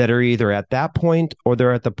that are either at that point, or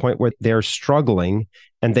they're at the point where they're struggling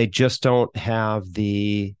and they just don't have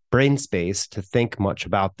the brain space to think much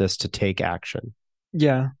about this, to take action.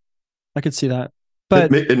 Yeah, I could see that.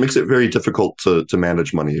 But it makes it very difficult to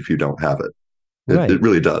manage money if you don't have it. It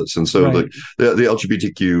really does. And so Right. the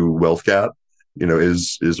LGBTQ wealth gap,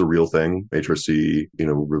 is a real thing. HRC,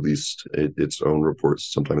 released its own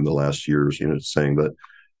reports sometime in the last years, saying that,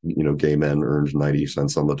 gay men earned 90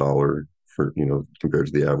 cents on the dollar for, compared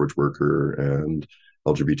to the average worker, and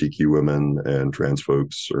LGBTQ women and trans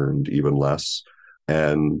folks earned even less.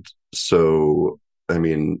 And so, I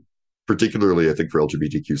mean, particularly, I think for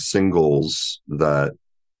LGBTQ singles, that,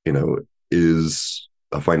 is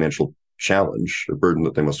a financial challenge, a burden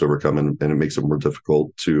that they must overcome, and it makes it more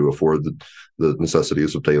difficult to afford the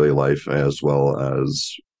necessities of daily life, as well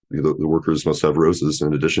as the workers must have roses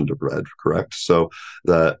in addition to bread, correct? So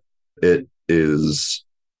that it is,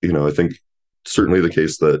 I think certainly the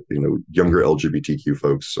case that, younger LGBTQ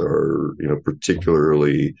folks are,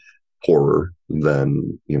 particularly poorer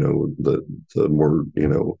than, the more,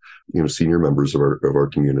 senior members of our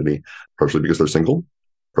community, partially because they're single,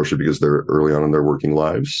 partially because they're early on in their working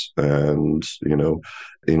lives. And,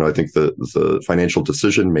 I think the financial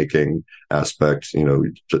decision-making aspect,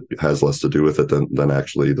 has less to do with it than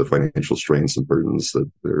actually the financial strains and burdens that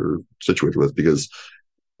they're situated with. Because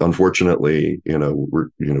unfortunately,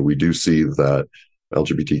 we do see that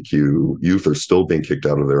LGBTQ youth are still being kicked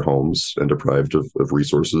out of their homes and deprived of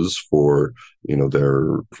resources for,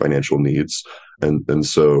 their financial needs. And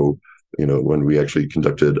so, when we actually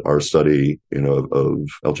conducted our study, of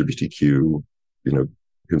LGBTQ,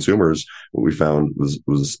 consumers, what we found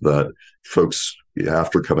was that folks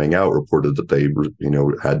after coming out reported that they,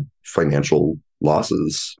 had financial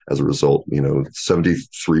losses as a result.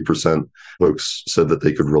 73% folks said that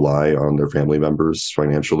they could rely on their family members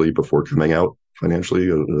financially before coming out financially,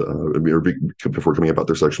 before coming about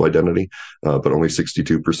their sexual identity. But only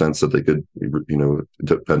 62% said they could,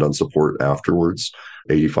 depend on support afterwards.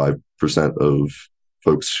 85% of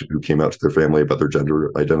folks who came out to their family about their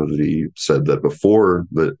gender identity said that before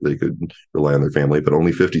that they could rely on their family, but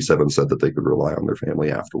only 57 said that they could rely on their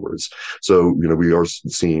family afterwards. So, we are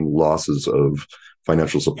seeing losses of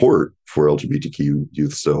financial support for LGBTQ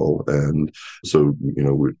youth still. And so,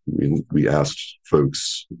 we asked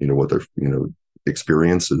folks, what their,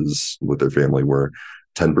 experiences with their family were.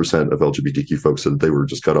 10% of LGBTQ folks said that they were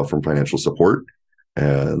just cut off from financial support.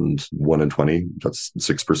 And 1 in 20, that's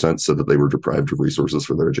 6%, said that they were deprived of resources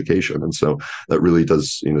for their education. And so that really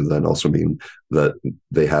does, then also mean that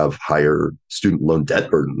they have higher student loan debt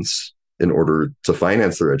burdens in order to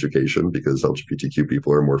finance their education, because LGBTQ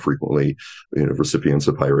people are more frequently, recipients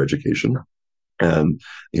of higher education. And,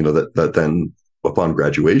 that then upon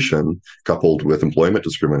graduation, coupled with employment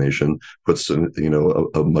discrimination, puts a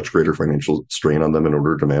much greater financial strain on them in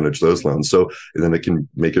order to manage those loans. So then it can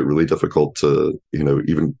make it really difficult to,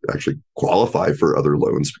 even actually qualify for other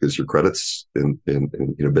loans, because your credit's been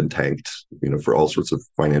tanked, for all sorts of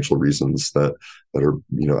financial reasons that are,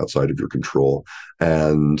 outside of your control.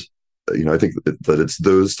 And I think that it's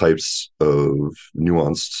those types of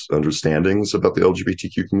nuanced understandings about the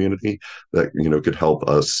LGBTQ community that, could help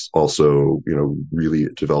us also, really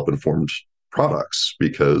develop informed products,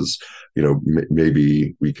 because,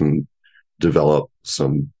 maybe we can develop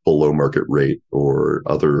some below market rate or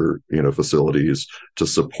other, facilities to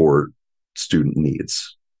support student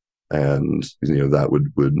needs. And, that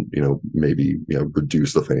would, maybe,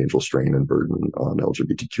 reduce the financial strain and burden on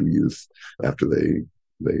LGBTQ youth after they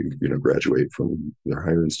graduate from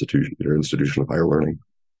their institution of higher learning.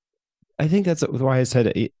 I think that's why I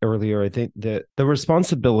said earlier. I think that the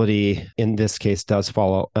responsibility in this case does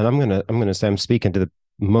fall, and I'm gonna say I'm speaking to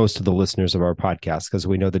most of the listeners of our podcast, because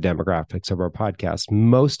we know the demographics of our podcast.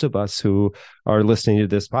 Most of us who are listening to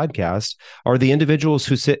this podcast are the individuals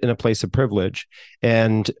who sit in a place of privilege.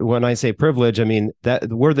 And when I say privilege, I mean that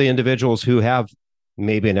we're the individuals who have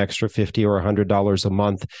maybe an extra $50 or $100 a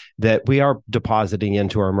month that we are depositing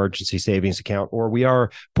into our emergency savings account, or we are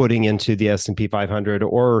putting into the S&P 500,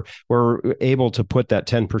 or we're able to put that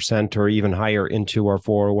 10% or even higher into our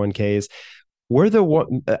 401ks.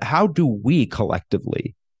 How do we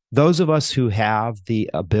collectively, those of us who have the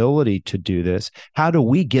ability to do this, how do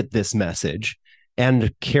we get this message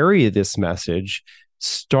and carry this message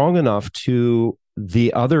strong enough to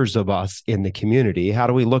the others of us in the community? How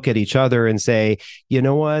do we look at each other and say, you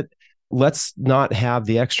know what, let's not have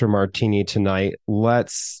the extra martini tonight.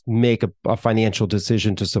 Let's make a financial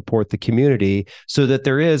decision to support the community, so that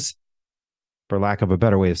there is, for lack of a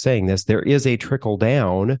better way of saying this, there is a trickle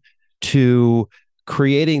down to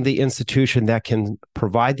creating the institution that can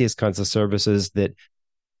provide these kinds of services that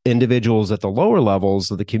individuals at the lower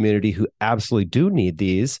levels of the community who absolutely do need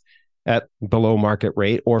these at below market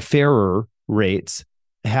rate or fairer rates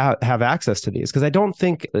have access to these. Because I don't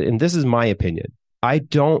think, and this is my opinion, I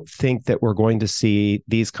don't think that we're going to see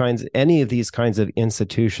any of these kinds of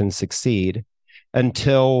institutions succeed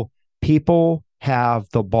until people have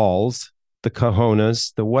the balls, the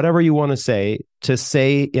cojones, the whatever you want to say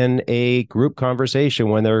in a group conversation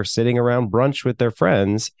when they're sitting around brunch with their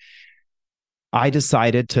friends, I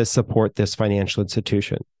decided to support this financial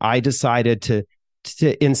institution. I decided to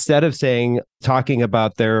instead of talking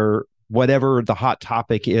about their whatever the hot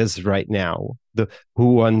topic is right now,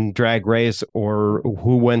 who won Drag Race, or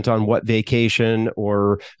who went on what vacation,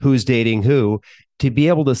 or who's dating who, to be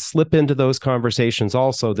able to slip into those conversations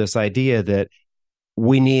also this idea that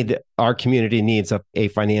our community needs a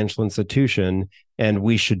financial institution, and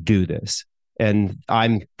we should do this. And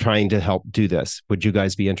I'm trying to help do this. Would you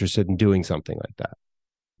guys be interested in doing something like that?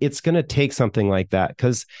 It's going to take something like that,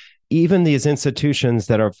 because even these institutions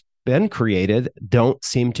that have been created don't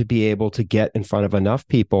seem to be able to get in front of enough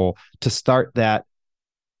people to start that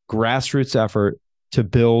grassroots effort to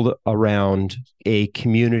build around a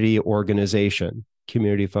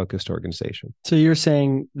community-focused organization. So you're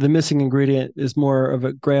saying the missing ingredient is more of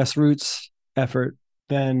a grassroots effort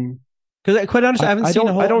than, because quite honestly, I haven't seen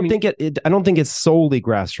a whole. I don't think it's solely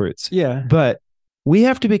grassroots. Yeah, but we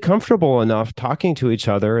have to be comfortable enough talking to each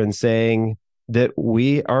other and saying that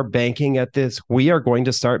we are banking at this. We are going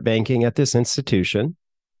to start banking at this institution,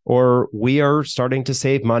 or we are starting to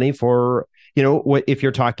save money for, if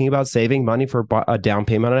you're talking about saving money for a down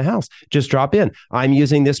payment on a house, just drop in. I'm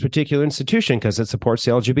using this particular institution because it supports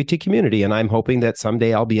the LGBT community, and I'm hoping that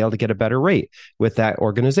someday I'll be able to get a better rate with that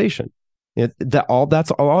organization.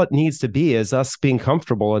 That's all it needs to be, is us being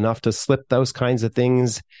comfortable enough to slip those kinds of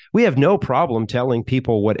things. We have no problem telling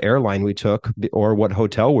people what airline we took, or what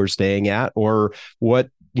hotel we're staying at, or what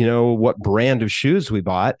brand of shoes we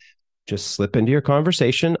bought. Just slip into your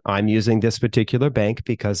conversation, I'm using this particular bank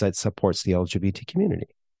because it supports the LGBT community.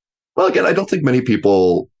 Well, again, I don't think many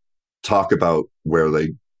people talk about where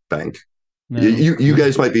they bank. No. You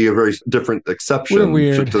guys might be a very different exception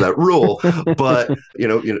to that rule, but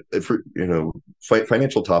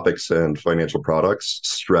financial topics and financial products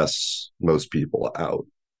stress most people out,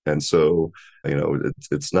 and so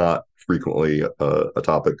it's not frequently a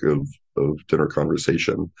topic of dinner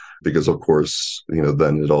conversation, because of course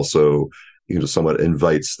then it also somewhat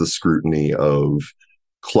invites the scrutiny of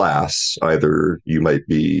class. Either you might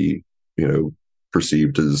be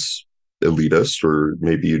perceived as elitist, or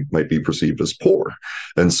maybe you might be perceived as poor.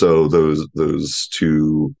 And so those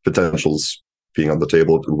two potentials being on the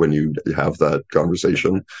table when you have that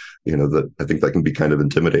conversation, that I think that can be kind of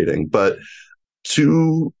intimidating. But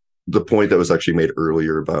to the point that was actually made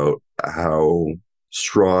earlier about how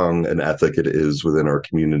strong an ethic it is within our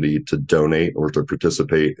community to donate or to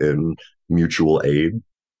participate in mutual aid.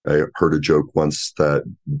 I heard a joke once that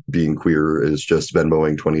being queer is just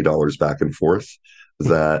Venmoing $20 back and forth.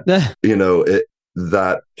 That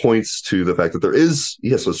that points to the fact that there is,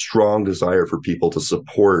 yes, a strong desire for people to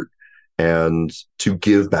support and to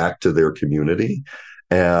give back to their community.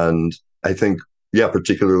 And I think,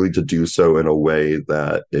 particularly to do so in a way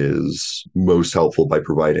that is most helpful by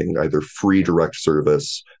providing either free direct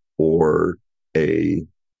service or a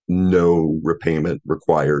no repayment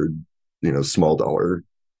required, small dollar,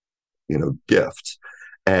 gift.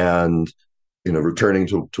 And returning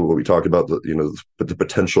to what we talked about, the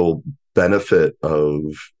potential benefit of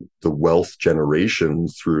the wealth generation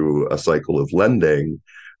through a cycle of lending,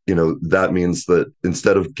 that means that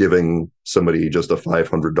instead of giving somebody just a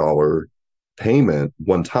 $500 payment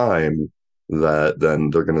one time that then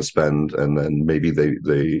they're going to spend, and then maybe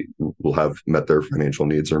they will have met their financial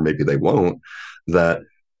needs, or maybe they won't, that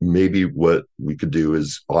maybe what we could do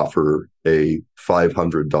is offer a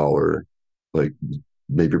 $500, like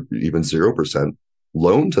maybe even 0%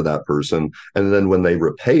 loan to that person. And then when they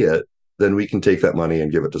repay it, then we can take that money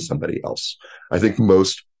and give it to somebody else. I think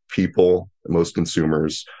most people, most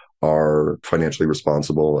consumers are financially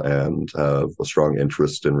responsible and have a strong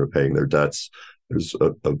interest in repaying their debts. There's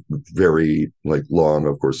a very long,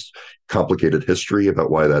 of course, complicated history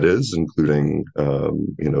about why that is, including,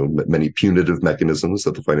 many punitive mechanisms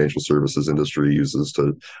that the financial services industry uses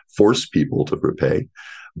to force people to repay.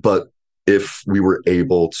 But if we were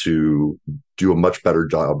able to do a much better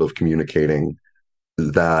job of communicating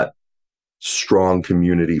that strong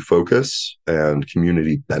community focus and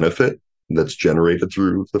community benefit that's generated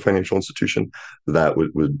through the financial institution, that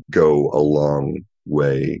would go a long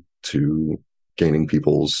way to gaining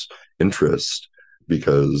people's interest.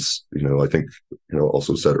 Because, I think,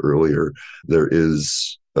 also said earlier, there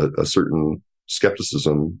is a certain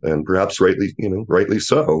skepticism, and perhaps rightly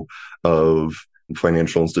so, of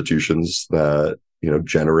financial institutions that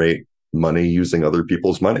generate money using other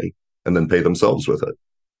people's money and then pay themselves with it.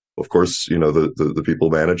 Of course, the people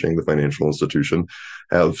managing the financial institution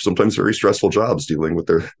have sometimes very stressful jobs dealing with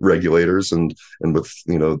their regulators and with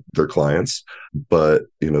their clients. But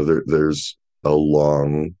there's a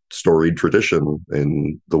long storied tradition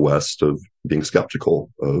in the West of being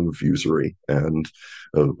skeptical of usury and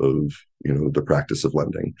of the practice of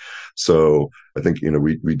lending. So I think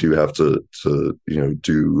we do have to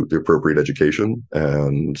do the appropriate education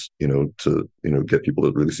and to get people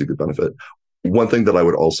to really see the benefit. One thing that I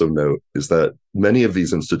would also note is that many of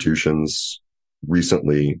these institutions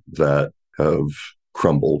recently that have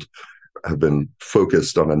crumbled have been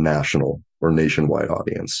focused on a national or nationwide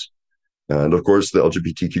audience. And of course, the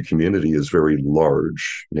LGBTQ community is very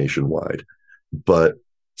large nationwide, but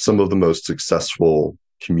some of the most successful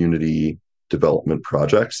community development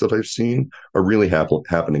projects that I've seen are really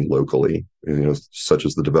happening locally, such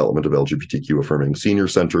as the development of LGBTQ affirming senior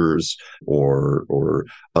centers or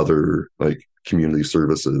other community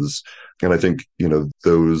services. And I think,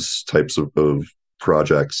 those types of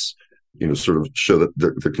projects, sort of show that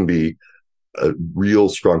there can be a real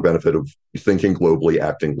strong benefit of thinking globally,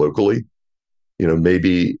 acting locally.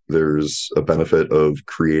 Maybe there's a benefit of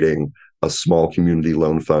creating a small community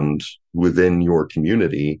loan fund within your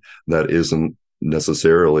community that isn't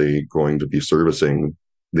necessarily going to be servicing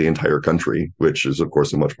the entire country, which is, of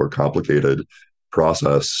course, a much more complicated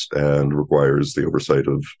process and requires the oversight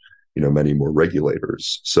of many more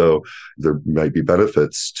regulators. So there might be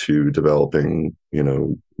benefits to developing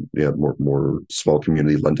more small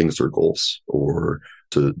community lending circles or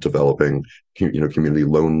to developing, community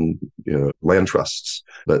loan, land trusts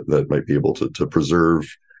that might be able to preserve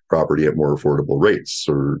property at more affordable rates,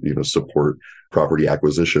 or, support property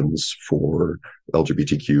acquisitions for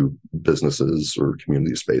LGBTQ businesses or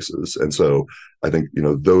community spaces. And so I think,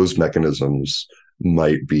 those mechanisms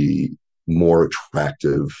might be more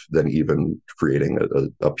attractive than even creating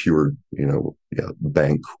a pure,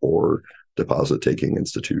 bank or deposit taking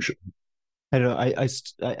institution. I don't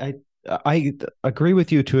know. I agree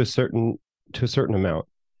with you to a certain amount.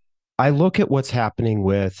 I look at what's happening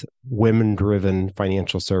with women-driven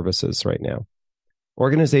financial services right now.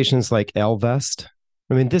 Organizations like Ellevest,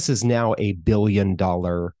 I mean, this is now a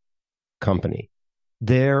billion-dollar company.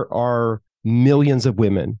 There are millions of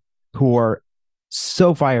women who are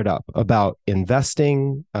so fired up about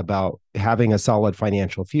investing, about having a solid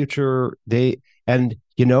financial future. And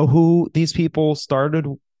you know who these people started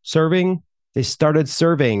serving? They started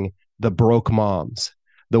serving the broke moms,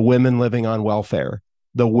 the women living on welfare,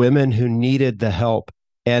 the women who needed the help.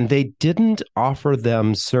 And they didn't offer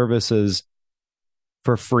them services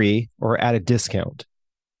for free or at a discount.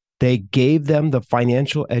 They gave them the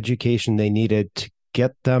financial education they needed to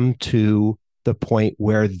get them to the point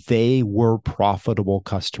where they were profitable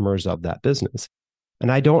customers of that business.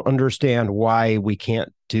 And I don't understand why we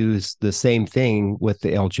can't do the same thing with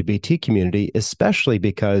the LGBT community, especially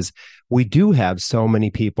because we do have so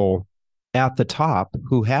many people at the top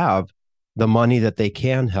who have the money that they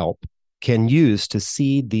can use to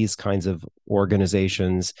seed these kinds of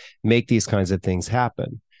organizations, make these kinds of things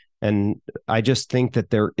happen. And I just think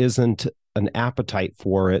that there isn't an appetite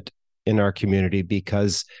for it in our community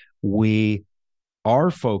because we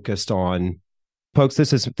are focused on, folks,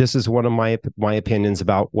 this is one of my opinions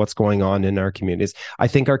about what's going on in our communities. I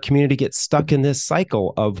think our community gets stuck in this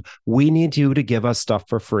cycle of, we need you to give us stuff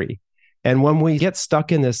for free. And when we get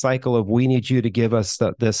stuck in this cycle of, we need you to give us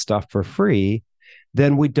this stuff for free,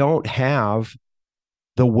 then we don't have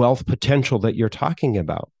the wealth potential that you're talking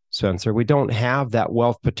about, Spencer. We don't have that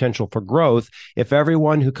wealth potential for growth. If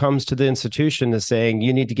everyone who comes to the institution is saying,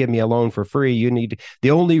 you need to give me a loan for free,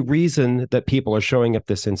 the only reason that people are showing up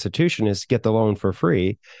this institution is to get the loan for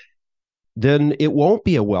free, then it won't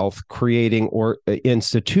be a wealth creating or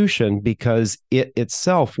institution, because it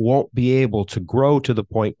itself won't be able to grow to the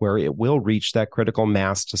point where it will reach that critical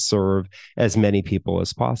mass to serve as many people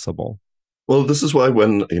as possible. Well, this is why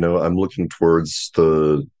when, I'm looking towards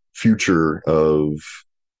the future of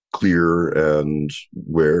Clear and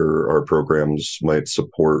where our programs might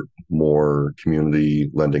support more community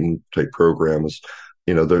lending type programs,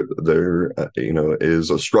 there is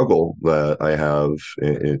a struggle that I have,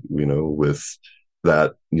 with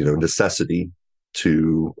that, necessity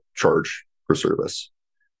to charge for service,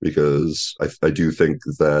 because I do think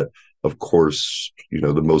that, of course,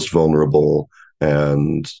 the most vulnerable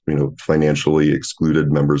and, financially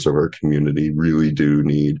excluded members of our community really do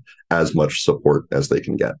need as much support as they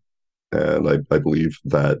can get. And I believe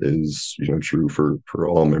that is, true for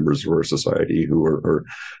all members of our society who are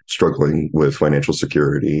struggling with financial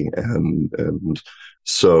security. And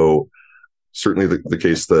so certainly the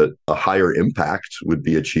case that a higher impact would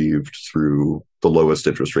be achieved through the lowest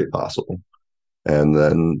interest rate possible. And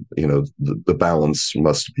then, the balance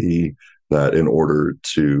must be that in order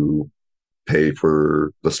to pay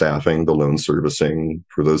for the staffing, the loan servicing,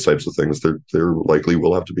 for those types of things, there likely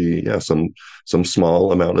will have to be some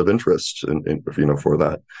small amount of interest in for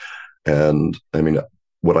that. And I mean,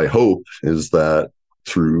 what I hope is that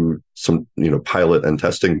through some pilot and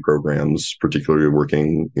testing programs, particularly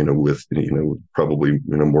working with probably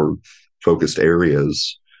more focused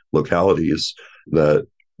areas, localities, that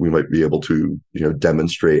we might be able to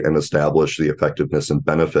demonstrate and establish the effectiveness and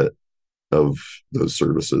benefit of those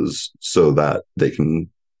services, so that they can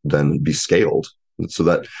then be scaled, so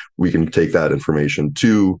that we can take that information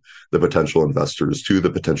to the potential investors, to the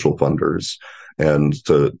potential funders, and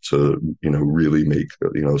to really make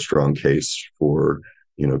a strong case for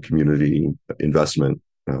community investment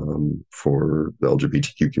for the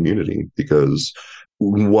LGBTQ community. Because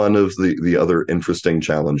one of the other interesting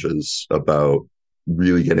challenges about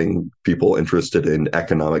really getting people interested in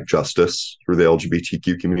economic justice for the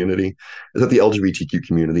LGBTQ community is that the LGBTQ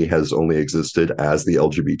community has only existed as the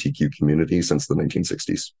LGBTQ community since the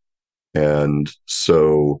 1960s. And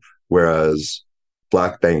so, whereas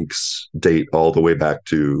Black banks date all the way back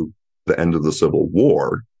to the end of the Civil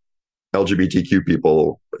War, LGBTQ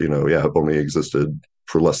people, have only existed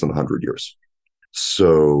for less than 100 years.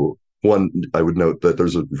 So, one, I would note that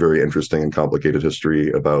there's a very interesting and complicated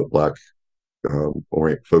history about Black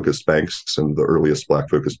focused banks, and the earliest Black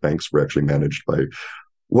focused banks were actually managed by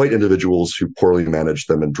white individuals who poorly managed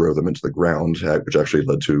them and drove them into the ground, which actually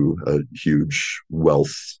led to a huge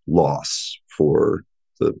wealth loss for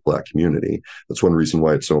the Black community. That's one reason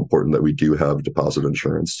why it's so important that we do have deposit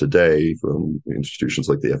insurance today from institutions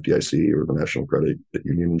like the FDIC or the National Credit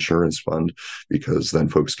Union Insurance Fund, because then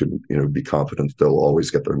folks can, be confident that they'll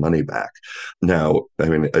always get their money back. Now, I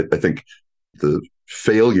mean, I think the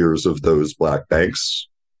failures of those Black banks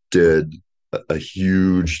did a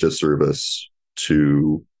huge disservice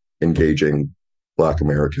to engaging Black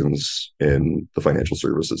Americans in the financial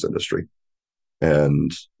services industry.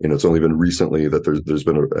 And, it's only been recently that there's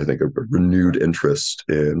been, I think, a renewed interest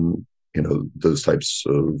in, those types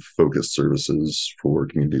of focused services for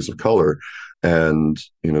communities of color. And,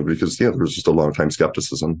 because, there was just a long time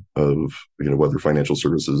skepticism of, whether financial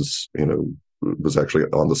services, was actually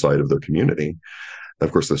on the side of their community.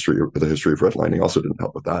 Of course, the history of redlining also didn't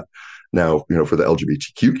help with that. Now, for the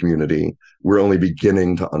LGBTQ community, we're only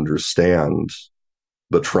beginning to understand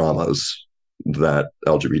the traumas that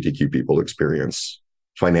LGBTQ people experience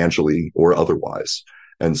financially or otherwise.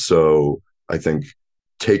 And so I think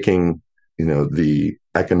taking, the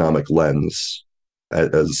economic lens,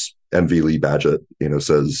 as M.V. Lee Badgett,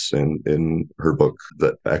 says in her book,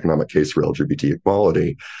 The Economic Case for LGBT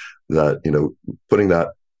Equality, that, putting that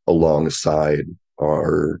alongside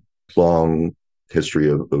our long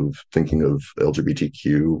history of thinking of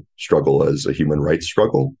LGBTQ struggle as a human rights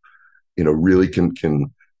struggle, really can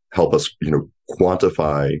help us,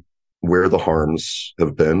 quantify where the harms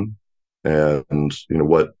have been and,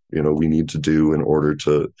 what, we need to do in order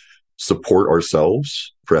to support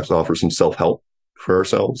ourselves, perhaps offer some self-help for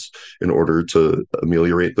ourselves in order to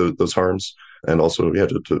ameliorate those harms. And also,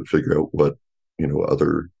 to figure out what,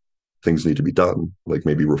 other things need to be done, like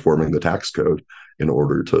maybe reforming the tax code in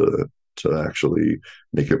order to actually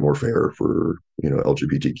make it more fair for,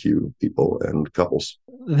 LGBTQ people and couples.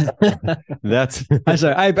 That's I'm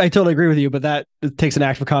sorry, I totally agree with you, but that takes an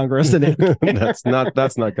act of Congress. And that's not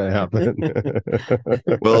going to happen.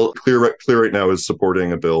 Well, Clear right now is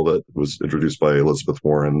supporting a bill that was introduced by Elizabeth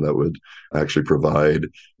Warren that would actually provide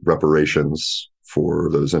reparations for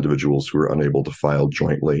those individuals who were unable to file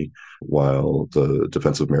jointly while the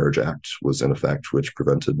Defense of Marriage Act was in effect, which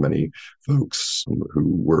prevented many folks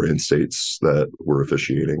who were in states that were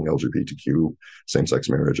officiating LGBTQ same-sex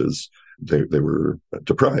marriages. They were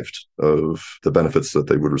deprived of the benefits that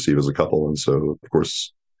they would receive as a couple. And so, of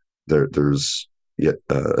course, there's yet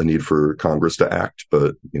a need for Congress to act,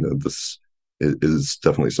 but, this is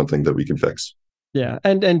definitely something that we can fix. Yeah.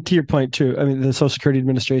 And to your point too, I mean, the Social Security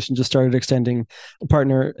Administration just started extending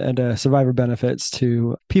partner and survivor benefits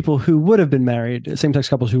to people who would have been married, same-sex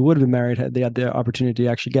couples who would have been married had they had the opportunity to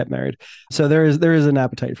actually get married. So there is an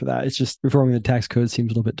appetite for that. It's just reforming the tax code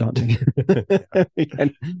seems a little bit daunting.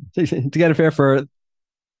 To get it fair for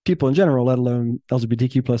people in general, let alone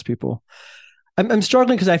LGBTQ plus people. I'm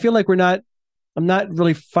struggling because I feel like I'm not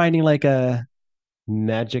really finding like a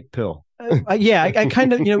magic pill. I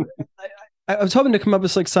kind of, I was hoping to come up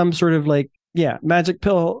with like some sort of magic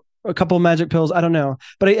pill, a couple of magic pills. I don't know.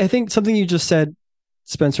 But I think something you just said,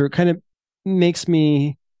 Spencer, kind of makes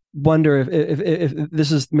me wonder if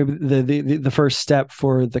this is maybe the first step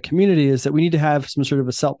for the community, is that we need to have some sort of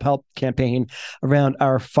a self-help campaign around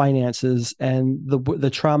our finances and the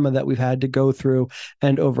trauma that we've had to go through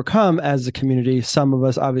and overcome as a community. Some of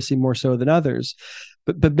us obviously more so than others,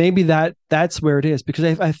 but maybe that's where it is,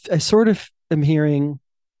 because I sort of am hearing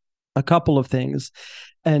a couple of things.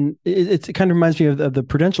 And it kind of reminds me of the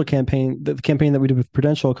Prudential campaign, the campaign that we did with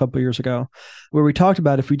Prudential a couple of years ago, where we talked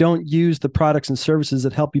about if we don't use the products and services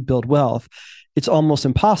that help you build wealth, it's almost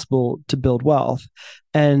impossible to build wealth.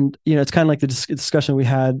 And, it's kind of like the discussion we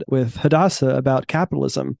had with Hadassah about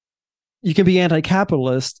capitalism. You can be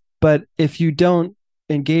anti-capitalist, but if you don't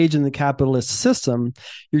engage in the capitalist system,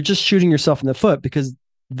 you're just shooting yourself in the foot, because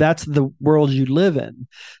that's the world you live in.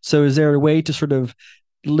 So is there a way to sort of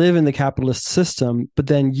live in the capitalist system, but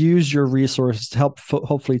then use your resources to help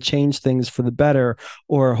hopefully change things for the better,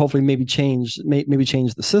 or hopefully maybe change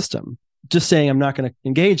the system? Just saying I'm not going to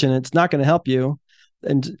engage in it's not going to help you,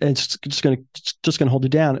 and it's just going to hold you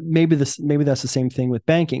down. Maybe that's the same thing with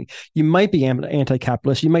banking. You might be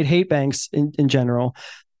anti-capitalist, you might hate banks in general,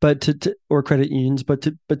 but or credit unions, but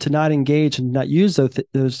to not engage and not use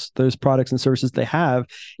those products and services they have,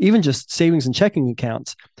 even just savings and checking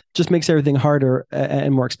accounts, just makes everything harder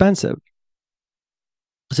and more expensive.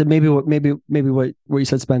 So maybe what you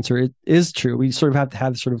said, Spencer, it is true. We sort of have to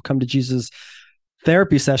have sort of come to Jesus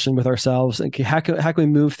therapy session with ourselves. And how can we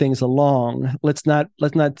move things along? Let's not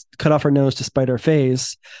cut off our nose to spite our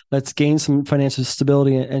face. Let's gain some financial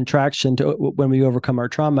stability and traction to when we overcome our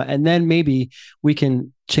trauma, and then maybe we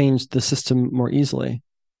can change the system more easily.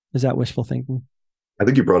 Is that wishful thinking? I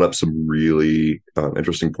think you brought up some really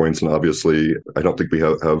interesting points, and obviously, I don't think we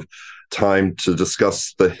have time to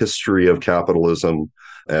discuss the history of capitalism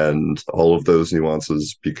and all of those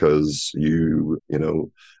nuances, because you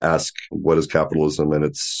ask what is capitalism, and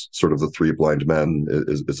it's sort of the three blind men.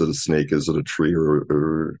 Is it a snake? Is it a tree?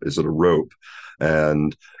 Or is it a rope?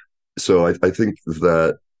 And so I think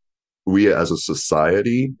that we as a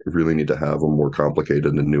society really need to have a more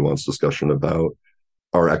complicated and nuanced discussion about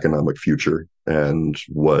our economic future and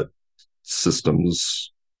what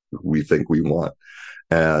systems we think we want.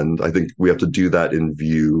 And I think we have to do that in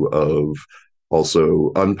view of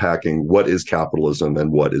also unpacking what is capitalism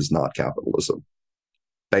and what is not capitalism.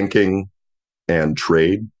 Banking and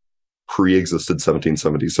trade pre-existed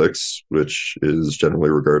 1776, which is generally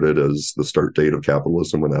regarded as the start date of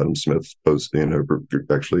capitalism, when Adam Smith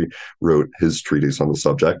actually wrote his treatise on the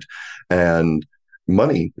subject. And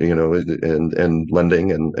money, and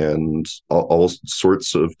lending and all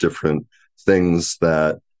sorts of different things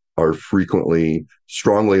that are frequently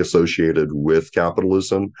strongly associated with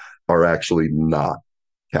capitalism are actually not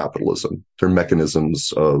capitalism. They're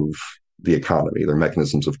mechanisms of the economy. They're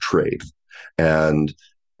mechanisms of trade. And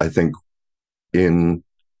I think in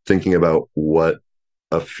thinking about what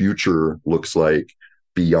a future looks like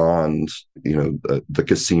beyond, the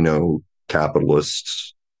casino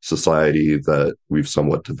capitalist society that we've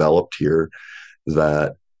somewhat developed here,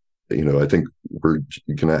 that I think we're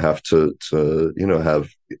going to have to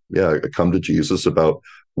come to Jesus about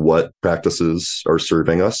what practices are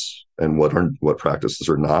serving us and what practices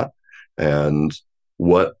are not, and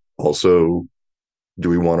what also do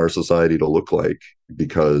we want our society to look like?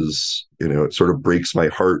 Because it sort of breaks my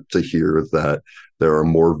heart to hear that there are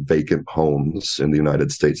more vacant homes in the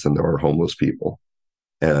United States than there are homeless people,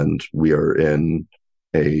 and we are in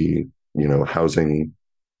a housing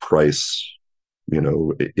price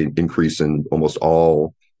increase in almost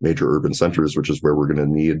all major urban centers, which is where we're going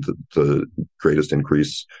to need the greatest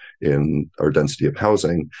increase in our density of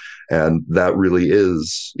housing. And that really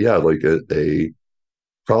is like a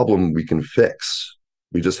problem we can fix.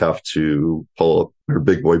 We just have to pull up our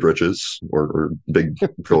big boy britches or big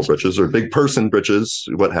girl britches or big person britches,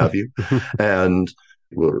 what have you, and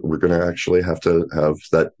we're going to actually have to have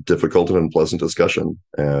that difficult and unpleasant discussion.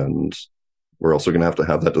 And we're also going to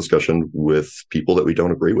have that discussion with people that we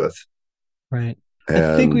don't agree with. Right.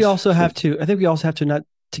 I think we also have to not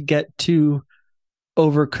to get too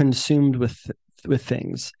overconsumed with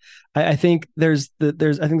things. I think there's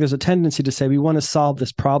a tendency to say we want to solve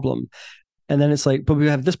this problem. And then it's like, but we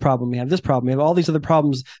have this problem, we have all these other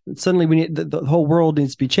problems. Suddenly we need the whole world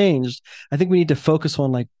needs to be changed. I think we need to focus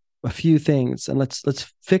on like a few things, and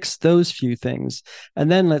let's fix those few things,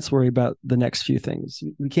 and then let's worry about the next few things.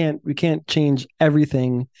 We can't change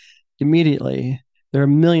everything immediately. There are a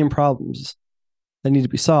million problems that need to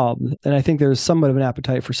be solved, and I think there's somewhat of an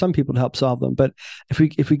appetite for some people to help solve them. But if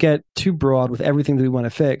we get too broad with everything that we want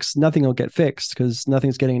to fix, nothing will get fixed because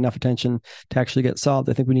nothing's getting enough attention to actually get solved.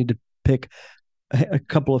 I think we need to pick a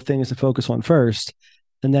couple of things to focus on first,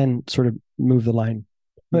 and then sort of move the line.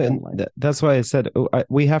 That's why I said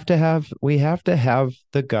we have to have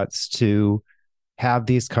the guts to have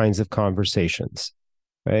these kinds of conversations,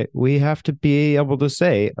 right? We have to be able to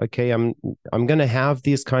say, okay, I'm going to have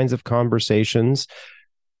these kinds of conversations.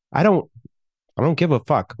 I don't give a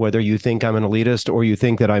fuck whether you think I'm an elitist or you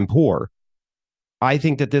think that I'm poor. I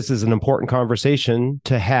think that this is an important conversation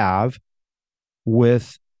to have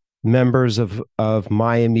with members of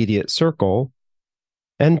my immediate circle.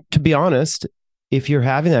 And to be honest, if you're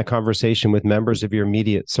having that conversation with members of your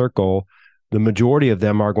immediate circle, the majority of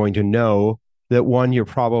them are going to know that, one, you're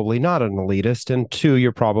probably not an elitist, and two,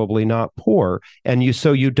 you're probably not poor. And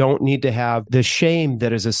so you don't need to have the shame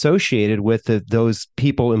that is associated with those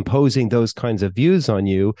people imposing those kinds of views on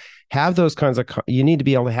you. You need to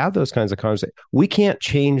be able to have those kinds of conversations. We can't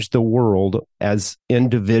change the world as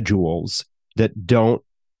individuals that don't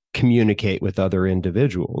communicate with other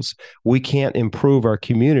individuals. We can't improve our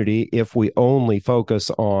community if we only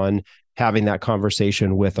focus on having that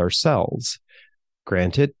conversation with ourselves.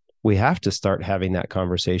 Granted, we have to start having that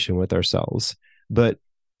conversation with ourselves. But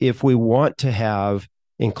if we want to have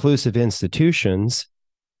inclusive institutions,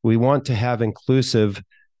 we want to have inclusive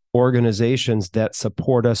organizations that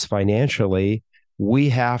support us financially, we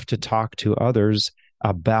have to talk to others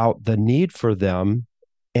about the need for them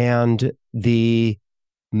and the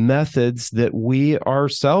methods that we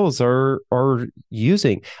ourselves are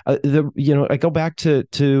using. I go back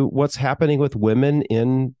to what's happening with women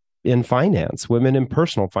in finance, women in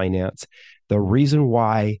personal finance. The reason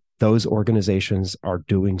why those organizations are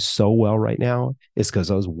doing so well right now is because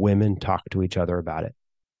those women talk to each other about it.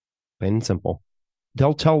 Plain and simple.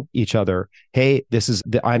 They'll tell each other, "Hey, this is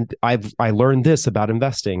I learned this about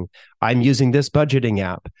investing. I'm using this budgeting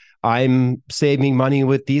app. I'm saving money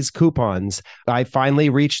with these coupons. I finally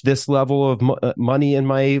reached this level of money in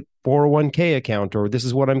my 401k account, or this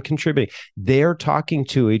is what I'm contributing." They're talking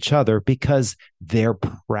to each other because they're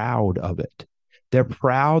proud of it. They're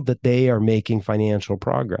proud that they are making financial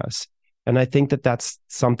progress. And I think that that's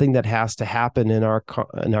something that has to happen in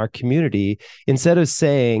our community. Instead of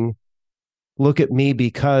saying, "Look at me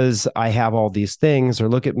because I have all these things," or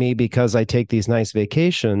 "Look at me because I take these nice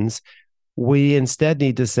vacations," we instead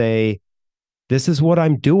need to say, "This is what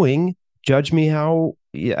I'm doing. Judge me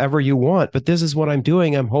however you want, but this is what I'm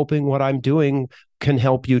doing. I'm hoping what I'm doing can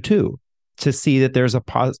help you too," to see that there's a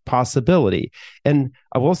possibility. And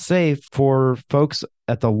I will say, for folks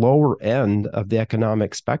at the lower end of the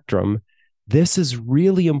economic spectrum, this is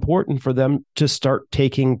really important for them to start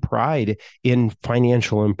taking pride in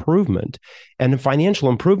financial improvement. And financial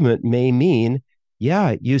improvement may mean,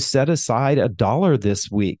 yeah, you set aside $1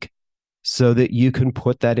 this week so that you can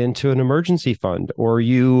put that into an emergency fund, or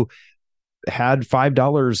you had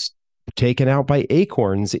 $5 taken out by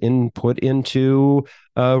Acorns and put into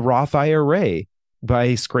a Roth IRA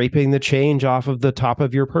by scraping the change off of the top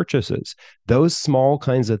of your purchases. Those small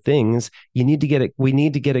kinds of things, we need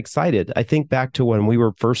to get excited. I think back to when we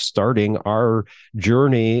were first starting our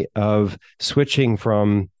journey of switching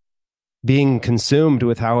from being consumed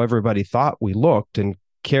with how everybody thought we looked and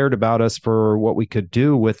cared about us for what we could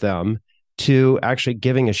do with them, to actually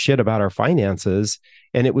giving a shit about our finances.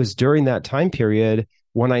 And it was during that time period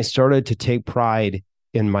when I started to take pride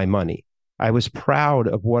in my money. I was proud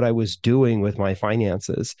of what I was doing with my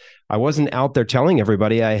finances. I wasn't out there telling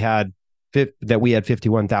everybody that we had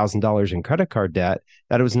 $51,000 in credit card debt.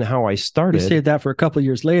 That wasn't how I started. You saved that for a couple of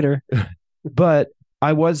years later. But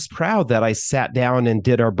I was proud that I sat down and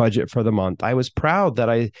did our budget for the month. I was proud that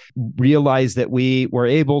I realized that we were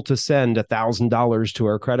able to send $1,000 to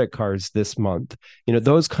our credit cards this month.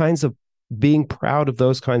 Those kinds of being proud of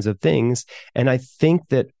those kinds of things. And I think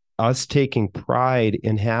that us taking pride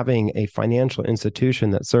in having a financial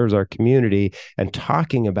institution that serves our community and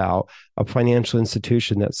talking about a financial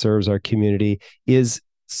institution that serves our community is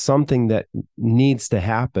something that needs to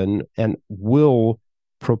happen and will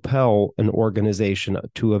propel an organization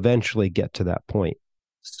to eventually get to that point.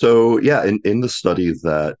 So yeah, in the study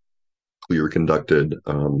that Clear conducted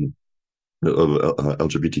of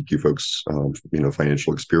LGBTQ folks,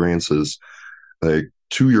 financial experiences,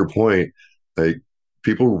 to your point,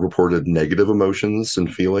 people reported negative emotions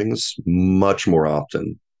and feelings much more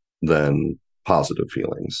often than positive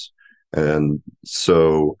feelings. And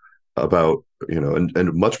so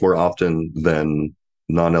and much more often than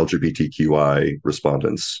non-LGBTQI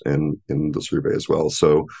respondents in the survey as well.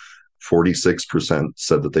 So 46%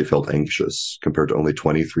 said that they felt anxious, compared to only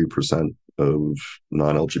 23% of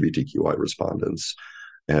non-LGBTQI respondents.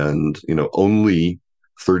 And, only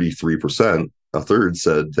 33%, a third,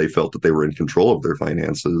 said they felt that they were in control of their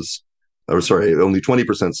finances. Only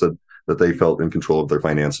 20% said that they felt in control of their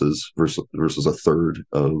finances versus a third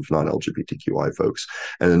of non-LGBTQI folks.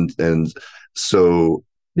 And so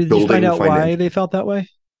did you find out why they felt that way?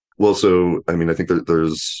 Well, so, I think that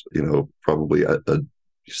there's, probably a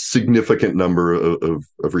significant number of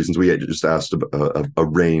reasons. We just asked a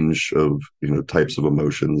range of, types of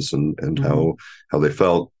emotions and mm-hmm. how they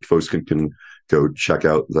felt. Folks can go check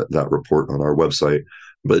out that report on our website.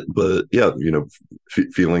 But yeah,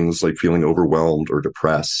 feelings like feeling overwhelmed or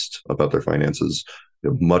depressed about their finances,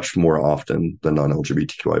 much more often than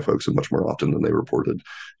non-LGBTQI folks, and much more often than they reported,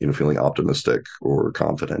 feeling optimistic or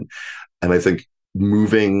confident. And I think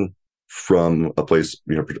moving from a place,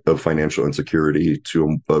 of financial insecurity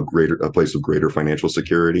to a place of greater financial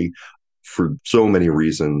security, for so many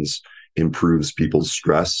reasons, improves people's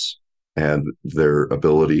stress and their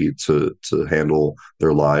ability to handle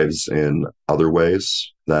their lives in other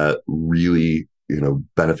ways that really,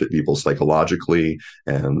 benefit people psychologically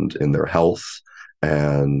and in their health.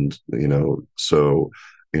 And, so,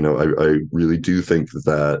 I really do think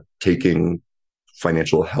that taking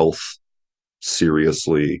financial health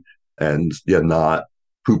seriously and not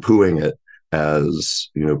poo-pooing it as,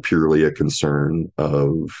 purely a concern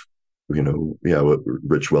of,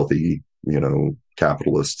 rich, wealthy,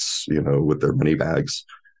 capitalists, with their money bags,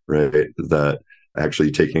 right? That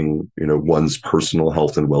actually taking, one's personal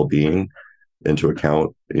health and well-being into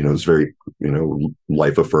account, is very,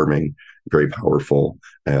 life affirming, very powerful.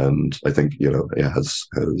 And I think, it has,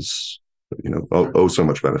 so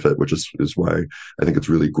much benefit, which is why I think it's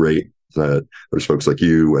really great that there's folks like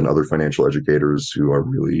you and other financial educators who are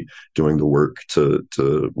really doing the work to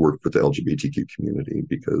work with the LGBTQ community,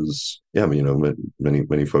 because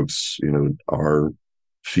many folks, are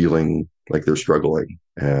feeling like they're struggling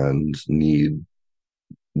and need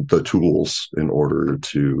the tools in order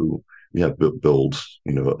to build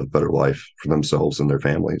a better life for themselves and their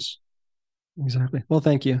families. Exactly. Well,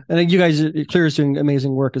 thank you. And you guys, Clear is doing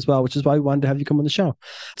amazing work as well, which is why we wanted to have you come on the show.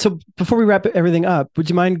 So before we wrap everything up, would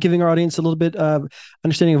you mind giving our audience a little bit of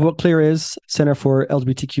understanding of what Clear is, Center for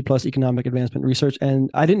LGBTQ plus Economic Advancement Research?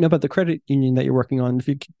 And I didn't know about the credit union that you're working on. If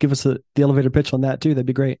you could give us the elevator pitch on that too, that'd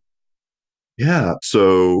be great. Yeah.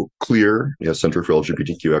 So CLEAR, Center for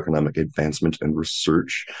LGBTQ Economic Advancement and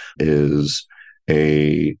Research, is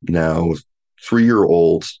a now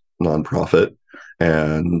 3-year-old nonprofit.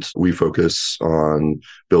 And we focus on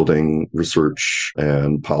building research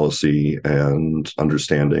and policy and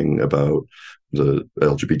understanding about the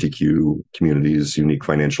LGBTQ community's unique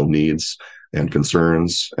financial needs and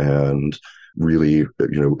concerns, and really,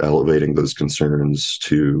 elevating those concerns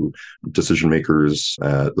to decision makers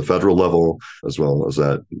at the federal level, as well as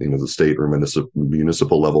at, the state or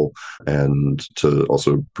municipal level, and to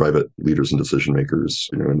also private leaders and decision makers,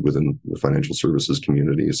 within the financial services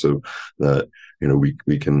community, so that,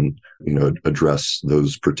 we can, address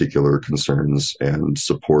those particular concerns and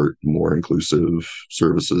support more inclusive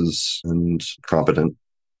services and competent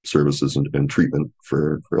services and treatment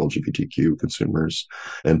for LGBTQ consumers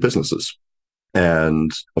and businesses.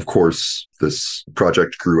 And of course, this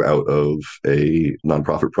project grew out of a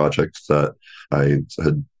nonprofit project that I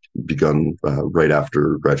had begun right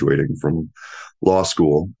after graduating from law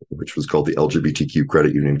school, which was called the LGBTQ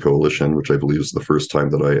Credit Union Coalition, which I believe is the first time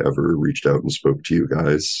that I ever reached out and spoke to you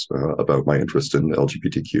guys about my interest in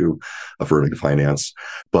LGBTQ affirming finance.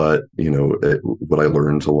 But, what I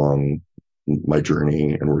learned along my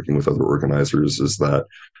journey and working with other organizers is that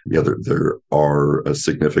there are a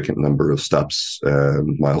significant number of steps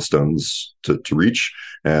and milestones to reach.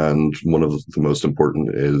 And one of the most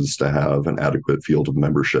important is to have an adequate field of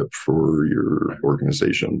membership for your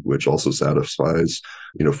organization, which also satisfies,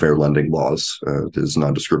 fair lending laws, is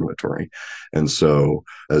non-discriminatory. And so,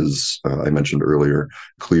 as I mentioned earlier,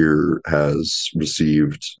 CLEAR has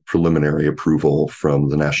received preliminary approval from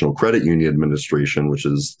the National Credit Union Administration, which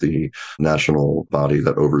is the national body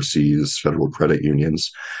that oversees federal credit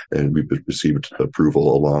unions. And we've received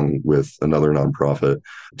approval along with another nonprofit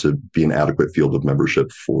to be an adequate field of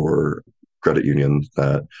membership for credit union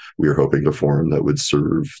that we are hoping to form that would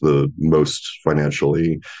serve the most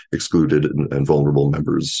financially excluded and vulnerable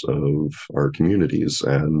members of our communities.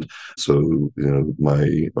 And so,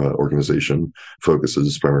 my organization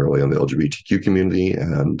focuses primarily on the LGBTQ community,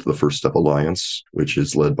 and the First Step Alliance, which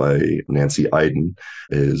is led by Nancy Iden,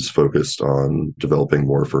 is focused on developing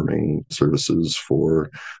more affirming services for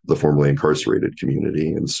the formerly incarcerated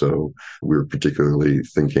community. And so we're particularly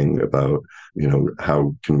thinking about,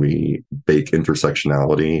 how can we bake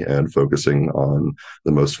intersectionality and focusing on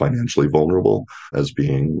the most financially vulnerable as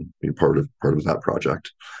being part of that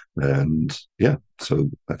project. And so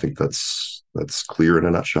I think that's clear in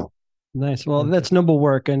a nutshell. Nice. Well, that's noble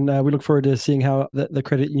work. And we look forward to seeing how the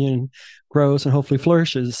credit union grows and hopefully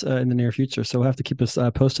flourishes in the near future. So we'll have to keep us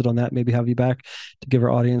posted on that, maybe have you back to give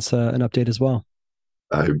our audience an update as well.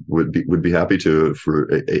 I would be happy to,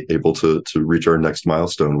 able to reach our next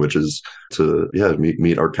milestone, which is to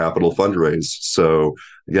meet our capital fundraise. So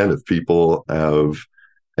again, if people have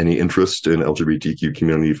any interest in LGBTQ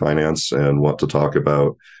community finance and want to talk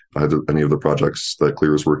about either any of the projects that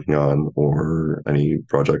CLEAR is working on, or any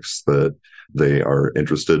projects that they are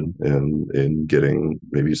interested in getting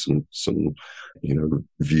maybe some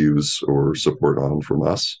views or support on from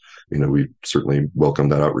us, we certainly welcome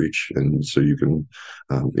that outreach. And so you can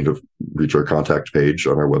reach our contact page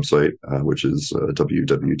on our website, which is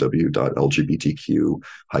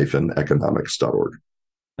www.lgbtq-economics.org.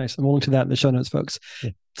 Nice. I'm link to that in the show notes, folks.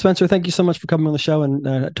 Yeah. Spencer, thank you so much for coming on the show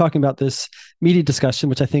and talking about this meaty discussion,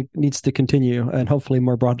 which I think needs to continue, and hopefully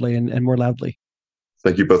more broadly and more loudly.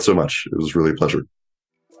 Thank you both so much. It was really a pleasure.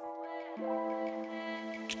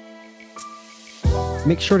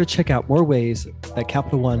 Make sure to check out more ways that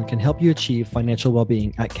Capital One can help you achieve financial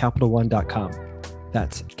well-being at CapitalOne.com.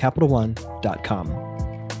 That's CapitalOne.com.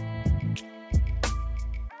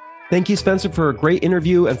 Thank you, Spencer, for a great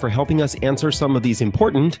interview and for helping us answer some of these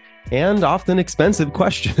important and often expensive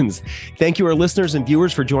questions. Thank you, our listeners and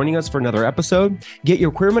viewers, for joining us for another episode. Get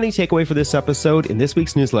your Queer Money takeaway for this episode in this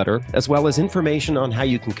week's newsletter, as well as information on how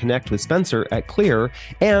you can connect with Spencer at Clear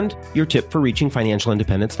and your tip for reaching financial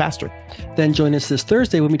independence faster. Then join us this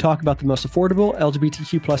Thursday when we talk about the most affordable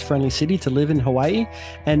LGBTQ plus friendly city to live in, Hawaii.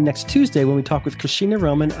 And next Tuesday when we talk with Christina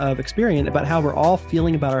Roman of Experian about how we're all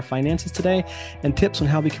feeling about our finances today and tips on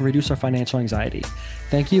how we can reduce our financial anxiety.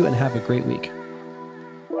 Thank you and have a great week.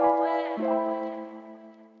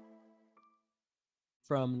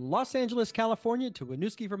 From Los Angeles, California to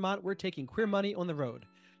Winooski, Vermont, we're taking Queer Money on the road.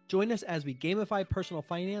 Join us as we gamify personal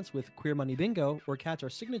finance with Queer Money Bingo, or catch our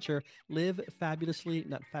signature Live Fabulously,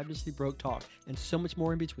 Not Fabulously Broke talk, and so much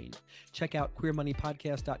more in between. Check out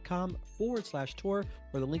queermoneypodcast.com/tour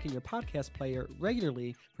or the link in your podcast player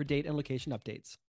regularly for date and location updates.